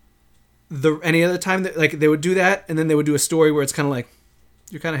any other time that like they would do that, and then they would do a story where it's kind of like,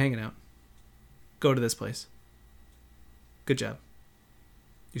 you're kind of hanging out. Go to this place. Good job.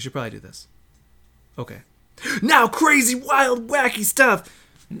 You should probably do this. Okay. Now crazy, wild, wacky stuff.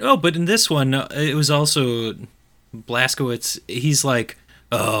 No, but in this one, it was also Blazkowicz. He's like,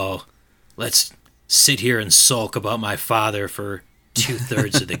 oh, let's sit here and sulk about my father for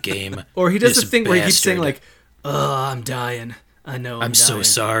 2/3 of the game. Or he does this thing where he keeps saying like, oh, I'm dying. I know I'm dying. So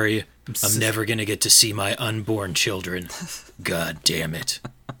sorry. I'm never going to get to see my unborn children. God damn it.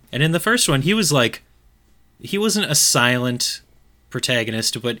 And in the first one, he was like, he wasn't a silent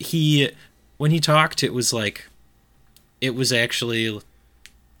protagonist, but when he talked, it was like, it was actually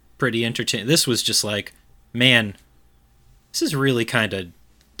pretty entertaining. This was just like, man, this is really kind of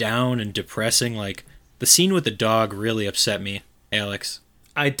down and depressing. Like, the scene with the dog really upset me, Alex.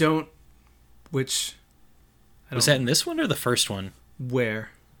 Was that in this one or the first one?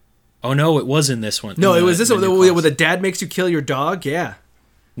 Where? Oh, no, it was in this one. No, it was this one where the dad makes you kill your dog? Yeah.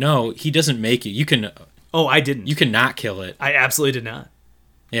 No, he doesn't make you. You can... Oh, I didn't. You can not kill it. I absolutely did not.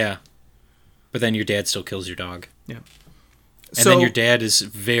 Yeah. But then your dad still kills your dog. Yeah. And then your dad is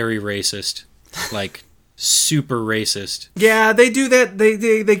very racist. Like, super racist. Yeah, they do that.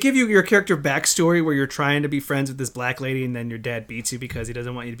 They give you your character backstory where you're trying to be friends with this black lady, and then your dad beats you because he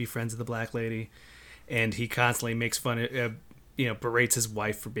doesn't want you to be friends with the black lady. And he constantly makes fun of... berates his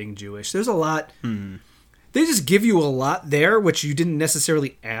wife for being Jewish. There's a lot. They just give you a lot there, which you didn't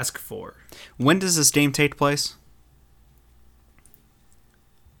necessarily ask for. When does this game take place?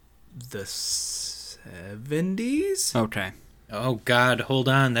 The 70s? Okay. Oh, God, hold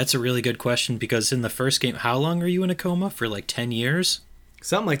on. That's a really good question, because in the first game, how long are you in a coma? For like 10 years?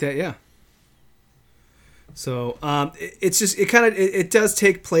 Something like that, yeah. So, it's just, it does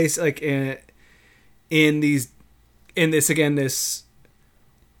take place like in this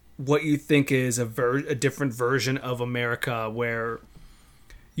what you think is a different version of America, where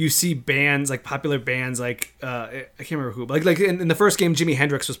you see bands like popular bands like I can't remember who, but like in the first game, Jimi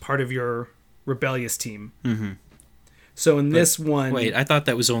Hendrix was part of your rebellious team. Mm-hmm. So this one, wait, I thought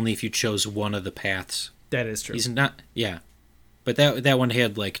that was only if you chose one of the paths. That is true. He's not, yeah, but that one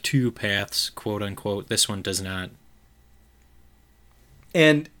had like 2 paths, quote unquote. This one does not.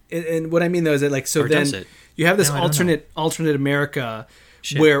 And and what I mean though is that like so or then does it? you have this No, I don't know. alternate America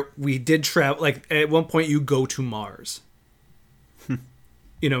Shit. where we did travel. Like at one point, you go to Mars.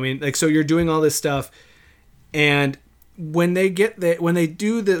 You know what I mean? Like so, you're doing all this stuff, and when they do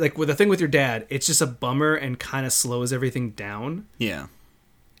the like with the thing with your dad, it's just a bummer and kind of slows everything down. Yeah.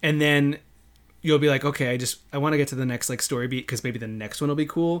 And then you'll be like, okay, I want to get to the next like story beat because maybe the next one will be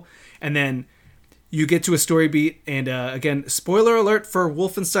cool. And then you get to a story beat, and again, spoiler alert for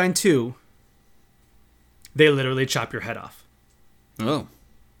Wolfenstein 2, they literally chop your head off. Oh.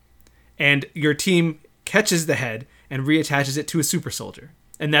 And your team catches the head and reattaches it to a super soldier.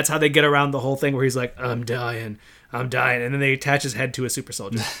 And that's how they get around the whole thing where he's like, I'm dying. And then they attach his head to a super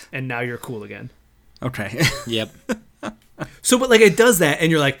soldier. And now you're cool again. Okay. Yep. So, but like it does that,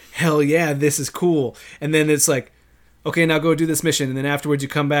 and you're like, hell yeah, this is cool. And then it's like, okay, now go do this mission. And then afterwards you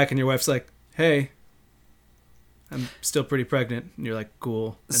come back and your wife's like, hey, I'm still pretty pregnant. And you're like,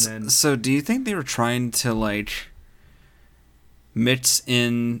 cool. And then So do you think they were trying to like mix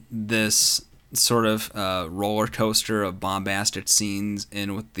in this sort of roller coaster of bombastic scenes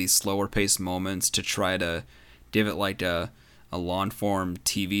in with these slower paced moments to try to give it like a long form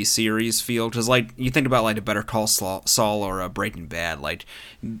TV series feel? Because like you think about like a Better Call Saul or a Breaking Bad, like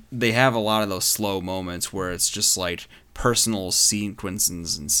they have a lot of those slow moments where it's just like personal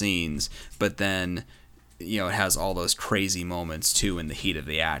sequences and scenes, but then it has all those crazy moments too in the heat of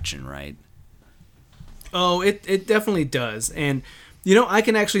the action, right? Oh, it definitely does. And I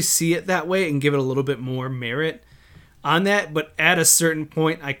can actually see it that way and give it a little bit more merit on that, but at a certain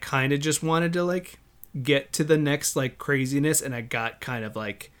point I kind of just wanted to like get to the next like craziness, and I got kind of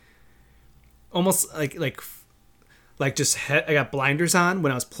like almost like just I got blinders on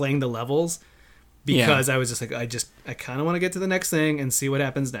when I was playing the levels because I was just like I kind of want to get to the next thing and see what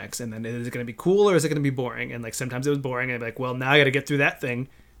happens next, and then is it going to be cool or is it going to be boring? And like sometimes it was boring, and I'd be like, well, now I got to get through that thing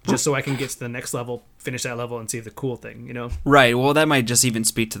just so I can get to the next level, finish that level, and see the cool thing, Right. Well, that might just even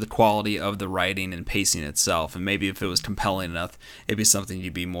speak to the quality of the writing and pacing itself. And maybe if it was compelling enough, it'd be something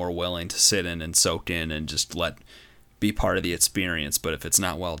you'd be more willing to sit in and soak in and just let be part of the experience. But if it's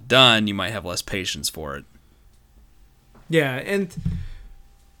not well done, you might have less patience for it. Yeah,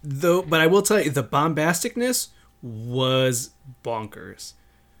 but I will tell you, the bombasticness was bonkers.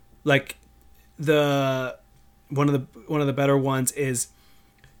 Like one of the better ones is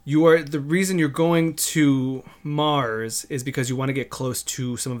the reason you're going to Mars is because you want to get close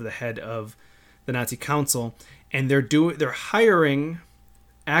to some of the head of the Nazi council, and they're hiring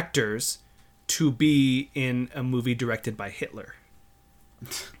actors to be in a movie directed by Hitler.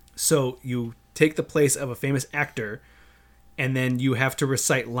 So you take the place of a famous actor, and then you have to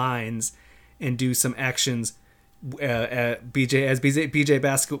recite lines and do some actions. BJ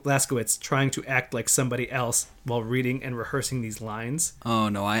Blazkowicz trying to act like somebody else while reading and rehearsing these lines. Oh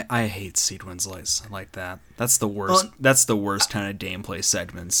no, I hate sequences like that. That's the worst. That's the worst kind of gameplay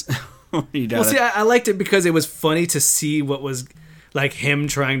segments. Well, see, I liked it because it was funny to see what was like him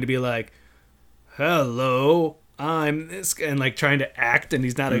trying to be like, "Hello, I'm this," and like trying to act, and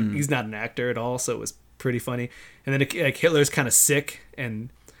he's not an actor at all. So it was pretty funny. And then like Hitler's kind of sick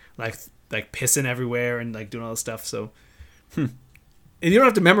and like pissing everywhere and like doing all this stuff. So and you don't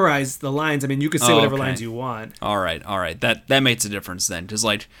have to memorize the lines. I mean, you could say whatever lines you want. All right. That makes a difference then, because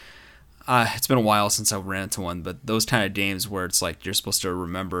like it's been a while since I ran into one, but those kind of games where it's like you're supposed to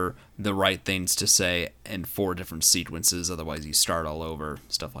remember the right things to say in 4 different sequences, otherwise you start all over,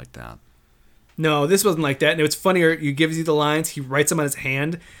 stuff like that. No, this wasn't like that. And it's funnier. He gives you the lines. He writes them on his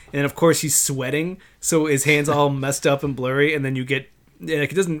hand, and then of course he's sweating, so his hand's all messed up and blurry. And then you get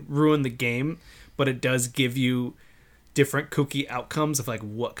like, it doesn't ruin the game, but it does give you different kooky outcomes of like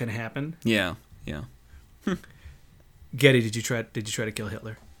what can happen. Yeah. Getty, did you try to kill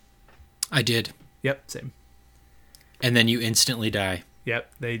Hitler? I did. Yep, same. And then you instantly die.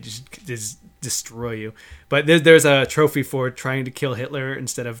 Yep, they just destroy you. But there's a trophy for trying to kill Hitler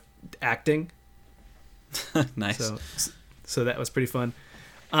instead of acting. Nice. So that was pretty fun.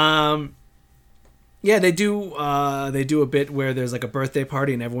 Yeah, they do a bit where there's like a birthday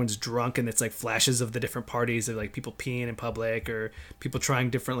party and everyone's drunk, and it's like flashes of the different parties of like people peeing in public or people trying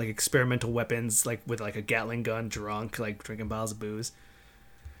different like experimental weapons, like with like a Gatling gun, drunk, like drinking bottles of booze.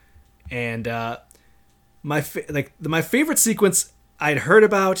 And my favorite sequence I'd heard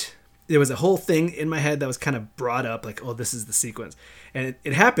about, there was a whole thing in my head that was kind of brought up, like, oh, this is the sequence, and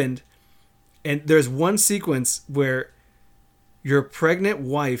it happened. And there's one sequence where your pregnant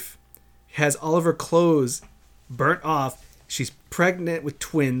wife has all of her clothes burnt off. She's pregnant with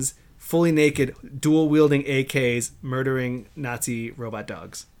twins, fully naked, dual wielding AKs, murdering Nazi robot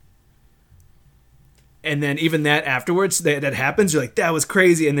dogs. And then even that afterwards, that happens, you're like, that was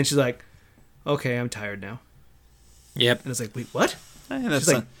crazy. And then she's like, okay, I'm tired now. Yep. And it's like, wait, what?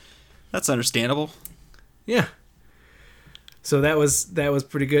 That's understandable. Yeah. So that was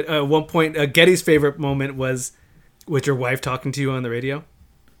pretty good. At one point, Getty's favorite moment was with your wife talking to you on the radio.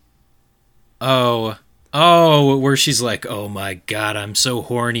 Oh, where she's like, oh my God, I'm so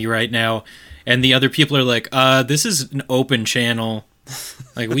horny right now. And the other people are like, this is an open channel.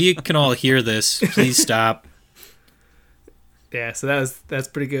 Like, we can all hear this. Please stop. Yeah, so that's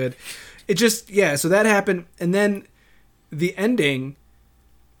pretty good. It just, so that happened. And then the ending,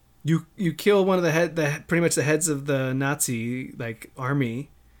 you kill one of pretty much the heads of the Nazi, like, army.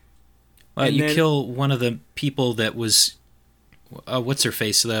 You kill one of the people that was, what's her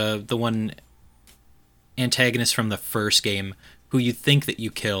face? The one antagonist from the first game who you think that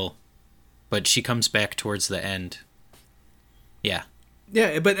you kill, but she comes back towards the end. Yeah.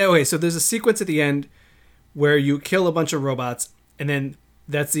 Yeah, but anyway, so there's a sequence at the end where you kill a bunch of robots, and then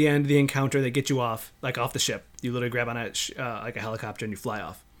that's the end of the encounter. They get you off the ship. You literally grab on like a helicopter and you fly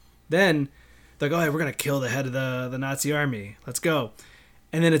off. Then they're like, oh, we're going to kill the head of the Nazi army. Let's go.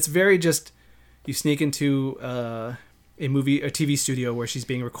 And then it's very just, you sneak into a TV studio where she's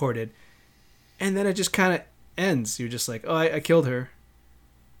being recorded, and then it just kind of ends. You're just like, oh, I killed her.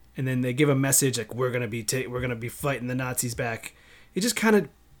 And then they give a message like, we're going to be fighting the Nazis back. It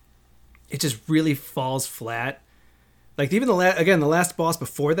just really falls flat. Like, even the last boss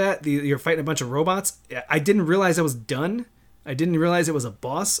before that, you're fighting a bunch of robots. I didn't realize I was done. I didn't realize it was a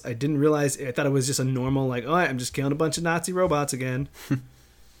boss. I thought it was just a normal, like, oh, I'm just killing a bunch of Nazi robots again.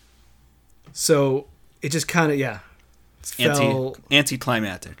 So it just kind of, fell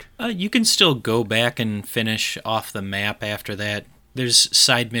anticlimactic. You can still go back and finish off the map after that. There's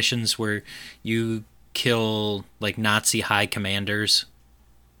side missions where you kill like Nazi high commanders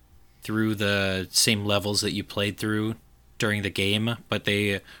through the same levels that you played through during the game, but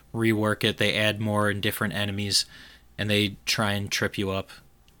they rework it. They add more and different enemies, and they try and trip you up.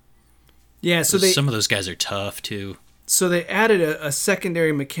 Yeah, so some of those guys are tough too. So they added a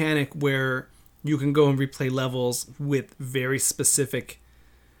secondary mechanic where you can go and replay levels with very specific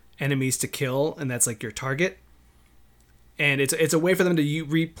enemies to kill, and that's like your target. And it's a way for them to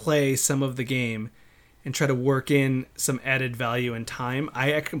replay some of the game and try to work in some added value and time.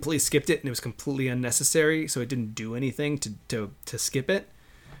 I completely skipped it, and it was completely unnecessary, so it didn't do anything to skip it.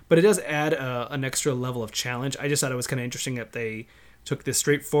 But it does add an extra level of challenge. I just thought it was kind of interesting that they took this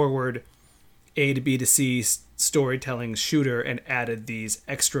straightforward A to B to C storytelling shooter and added these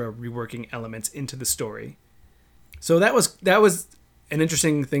extra reworking elements into the story. So that was an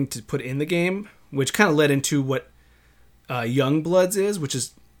interesting thing to put in the game, which kind of led into what Youngbloods is, which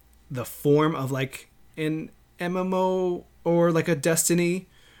is the form of like an MMO or like a Destiny,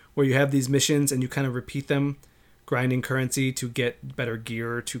 where you have these missions and you kind of repeat them, grinding currency to get better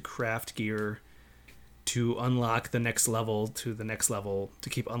gear, to craft gear, to unlock the next level, to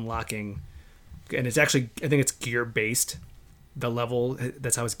keep unlocking. And it's actually, I think it's gear based, the level,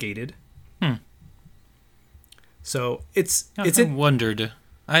 that's how it's gated. So I wondered.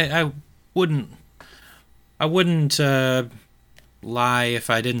 I wouldn't lie if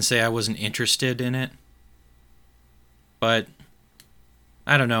I didn't say I wasn't interested in it. But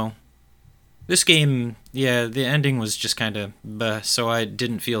I don't know. This game, the ending was just kind of so I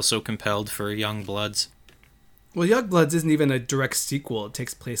didn't feel so compelled for Youngbloods. Well, Youngbloods isn't even a direct sequel. It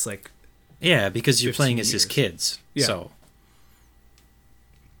takes place like... Yeah, because you're playing as his kids. Yeah. So.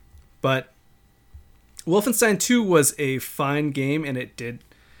 But Wolfenstein 2 was a fine game, and it did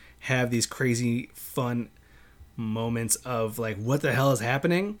have these crazy fun moments of like, what the hell is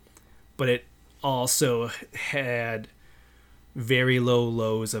happening? But it also had very low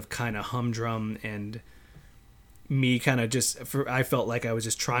lows of kind of humdrum, and me kind of I felt like I was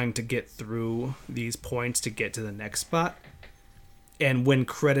just trying to get through these points to get to the next spot. And when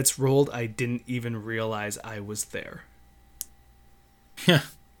credits rolled, I didn't even realize I was there. Yeah.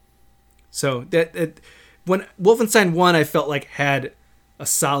 So when Wolfenstein 1, I felt like had a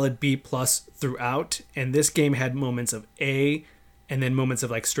solid B+ throughout, and this game had moments of A and then moments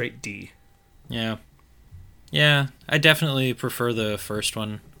of like straight D. Yeah. Yeah, I definitely prefer the first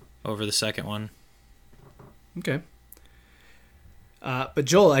one over the second one. Okay. But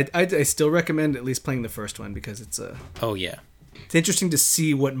Joel, I still recommend at least playing the first one, because it's Oh yeah. It's interesting to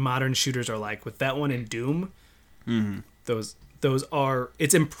see what modern shooters are like. With that one and Doom, those are...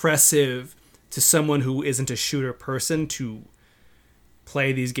 It's impressive to someone who isn't a shooter person to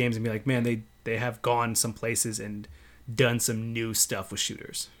play these games and be like, man, they have gone some places and done some new stuff with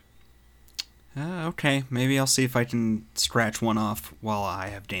shooters. Okay, maybe I'll see if I can scratch one off while I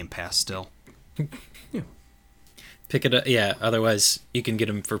have Game Pass still. Yeah. Pick it up. Yeah, otherwise you can get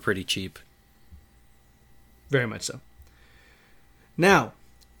them for pretty cheap. Very much so. Now,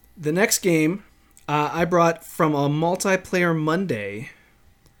 the next game I brought from a multiplayer Monday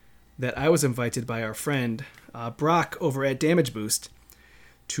that I was invited by our friend Brock over at Damage Boost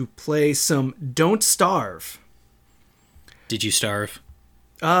to play some Don't Starve. Did you starve?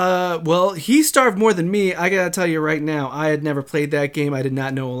 Well, he starved more than me. I gotta tell you right now, I had never played that game. I did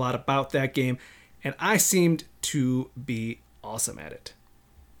not know a lot about that game, and I seemed to be awesome at it.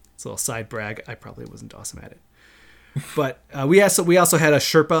 It's a little side brag. I probably wasn't awesome at it. But we also had a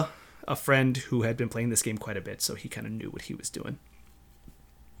Sherpa, a friend who had been playing this game quite a bit, so he kind of knew what he was doing.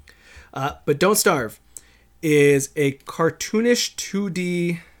 But Don't Starve is a cartoonish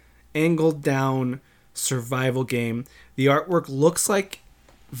 2D angled down survival game. The artwork looks like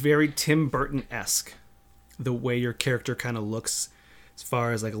very Tim Burton-esque. The way your character kind of looks, as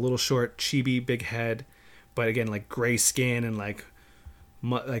far as like a little short, chibi, big head, but again like gray skin and like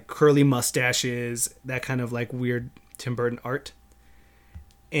curly mustaches, that kind of like weird Tim Burton art.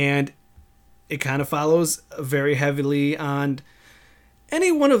 And it kind of follows very heavily on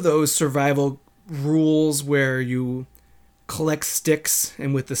any one of those survival rules where you collect sticks,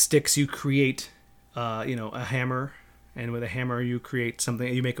 and with the sticks you create a hammer, and with a hammer you create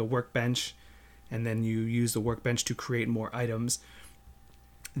something, you make a workbench, and then you use the workbench to create more items.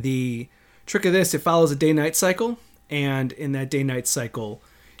 The trick of this, it follows a day-night cycle, and in that day-night cycle,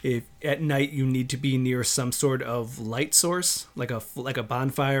 if at night you need to be near some sort of light source, like a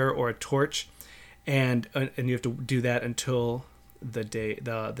bonfire or a torch, and you have to do that until the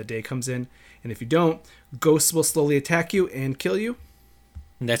day comes in. And if you don't, ghosts will slowly attack you and kill you.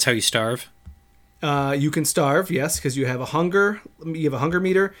 And that's how you starve? You can starve, yes, because you have a hunger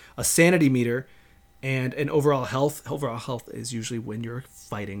meter, a sanity meter, and an overall health. Overall health is usually when you're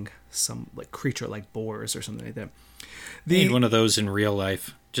fighting some like creature like boars or something like that. I need one of those in real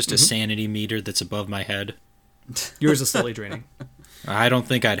life. Just a sanity meter that's above my head. Yours is slowly draining. I don't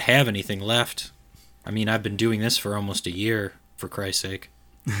think I'd have anything left. I mean, I've been doing this for almost a year, for Christ's sake.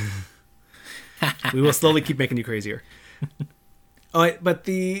 We will slowly keep making you crazier. All right, but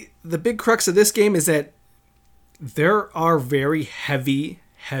the big crux of this game is that there are very heavy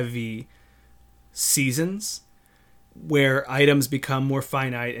seasons where items become more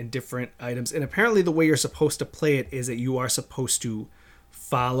finite and different items. And apparently the way you're supposed to play it is that you are supposed to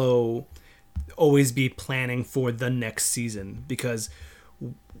always be planning for the next season, because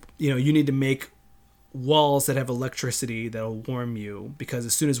you need to make walls that have electricity that'll warm you, because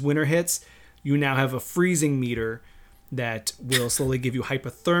as soon as winter hits, you now have a freezing meter that will slowly give you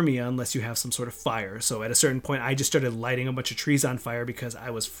hypothermia unless you have some sort of fire. So at a certain point, I just started lighting a bunch of trees on fire because I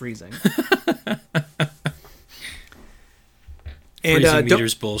was freezing. And freezing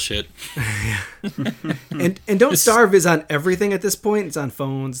meters bullshit. and Don't Starve is on everything at this point. It's on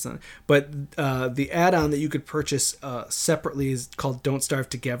phones, but the add-on that you could purchase separately is called Don't Starve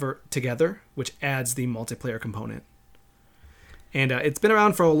Together, which adds the multiplayer component. And it's been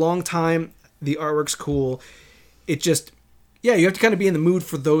around for a long time. The artwork's cool. It just, you have to kind of be in the mood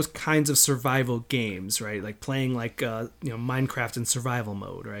for those kinds of survival games, right? Like playing Minecraft in survival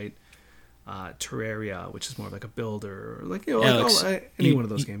mode, right? Terraria, which is more like a builder, or like Alex, any one of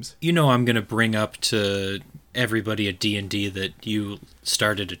those games. I'm going to bring up to everybody at D&D that you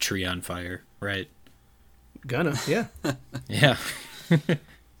started a tree on fire, right? Yeah. Yeah.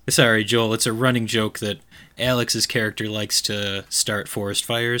 Sorry, Joel. It's a running joke that Alex's character likes to start forest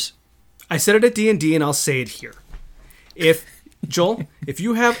fires. I said it at D&D, and I'll say it here. If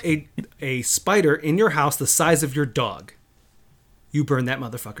you have a spider in your house the size of your dog, you burn that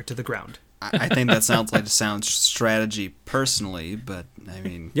motherfucker to the ground. I think that sounds like a sound strategy personally, but I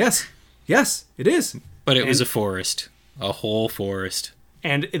mean... Yes, it is. But it was a forest. A whole forest.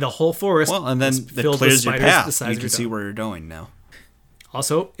 And the whole forest and then it clears your path. You can see where you're going now.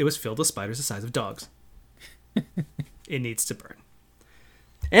 Also, it was filled with spiders the size of dogs. It needs to burn.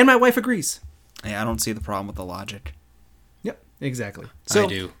 And my wife agrees. Yeah, I don't see the problem with the logic. Yep, exactly. I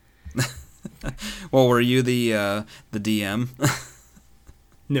do. Well, were you the DM?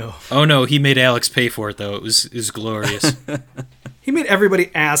 No. Oh no, he made Alex pay for it though. It was glorious. He made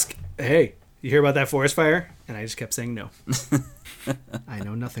everybody ask, "Hey, you hear about that forest fire?" And I just kept saying no. I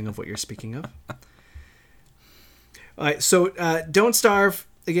know nothing of what you're speaking of. All right, so Don't Starve.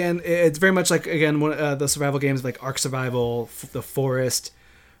 Again, it's very much like one of the survival games like Ark Survival, The Forest,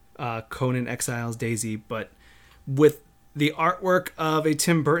 Conan Exiles, DayZ, but with the artwork of a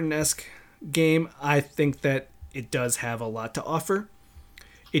Tim Burton-esque game, I think that it does have a lot to offer.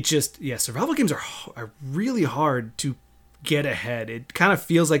 It just, survival games are really hard to get ahead. It kind of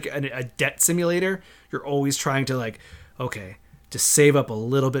feels like a debt simulator. You're always trying to like, okay, just save up a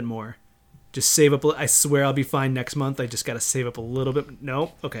little bit more. Just save up. I swear I'll be fine next month. I just got to save up a little bit.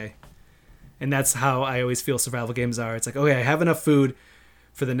 No, okay. And that's how I always feel survival games are. It's like, okay, I have enough food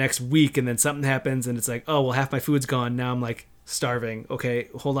for the next week, and then something happens, and it's like, oh, well, half my food's gone. Now I'm like starving. Okay,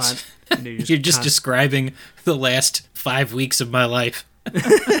 hold on. And you're just describing the last 5 weeks of my life.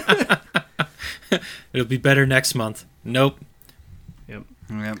 It'll be better next month. Nope. Yep.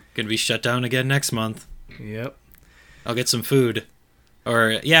 Gonna be shut down again next month. Yep. I'll get some food.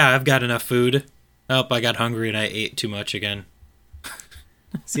 Or, yeah, I've got enough food. Oh, I got hungry and I ate too much again.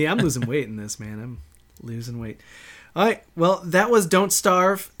 See, I'm losing weight in this, man. I'm losing weight. All right. Well, that was Don't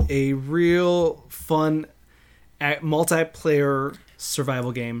Starve, a real fun multiplayer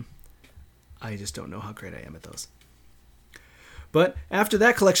survival game. I just don't know how great I am at those. But after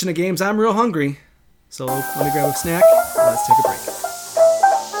that collection of games, I'm real hungry. So let me grab a snack. Let's take a break.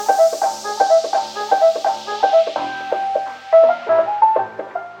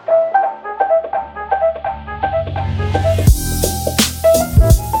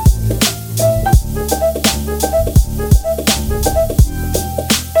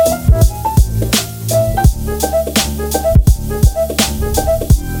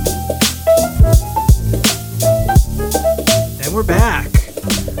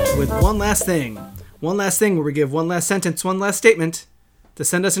 One last thing where we give one last sentence, one last statement to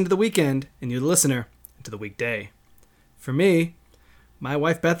send us into the weekend and you, the listener, into the weekday. For me, my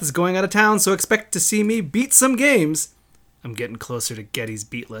wife Beth is going out of town, so expect to see me beat some games. I'm getting closer to Getty's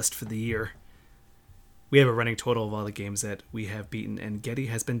beat list for the year. We have a running total of all the games that we have beaten, and Getty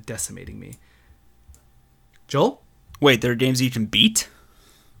has been decimating me. Joel? Wait, there are games you can beat?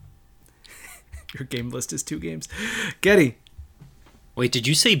 Your game list is 2 games. Getty? Wait, did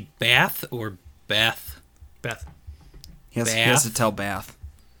you say Bath or Beth? Beth. He has to tell Bath.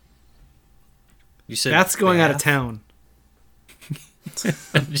 You said Beth's going out of town.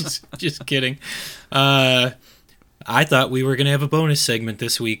 just kidding. I thought we were going to have a bonus segment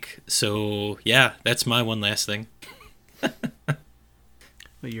this week. So, yeah, that's my one last thing. Well,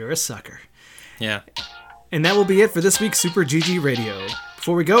 you're a sucker. Yeah. And that will be it for this week's Super GG Radio.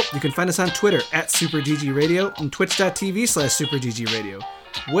 Before we go, you can find us on Twitter at SuperGGRadio and twitch.tv/SuperGGRadio,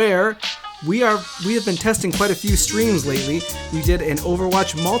 where we have been testing quite a few streams lately. We did an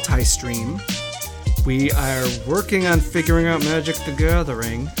Overwatch multi-stream. We are working on figuring out Magic the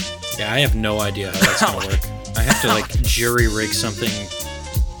Gathering. Yeah, I have no idea how that's going to work. I have to, jury rig something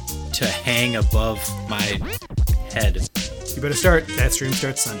to hang above my head. You better start. That stream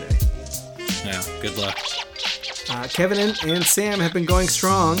starts Sunday. Yeah, good luck. Kevin and Sam have been going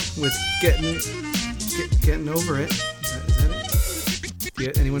strong with getting over it. Is that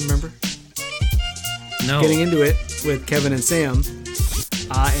it? Anyone remember? No. Getting into it with Kevin and Sam.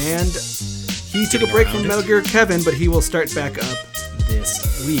 And he took a break from Metal Gear Kevin, but he will start back up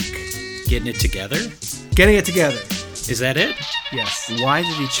this week. Getting it together? Getting it together. Is that it? Yes. Why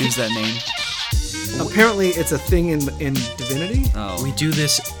did he choose that name? Apparently it's a thing in Divinity. Oh. We do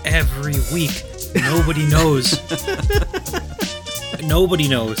this every week. Nobody knows. Nobody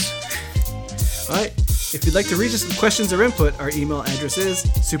knows. All right. If you'd like to reach us with questions or input, our email address is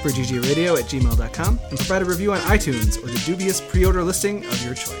superggradio@gmail.com and provide a review on iTunes or the dubious pre-order listing of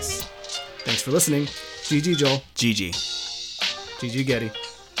your choice. Thanks for listening. GG, Joel. GG. GG, Getty.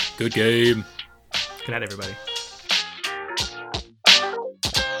 Good game. Good night, everybody.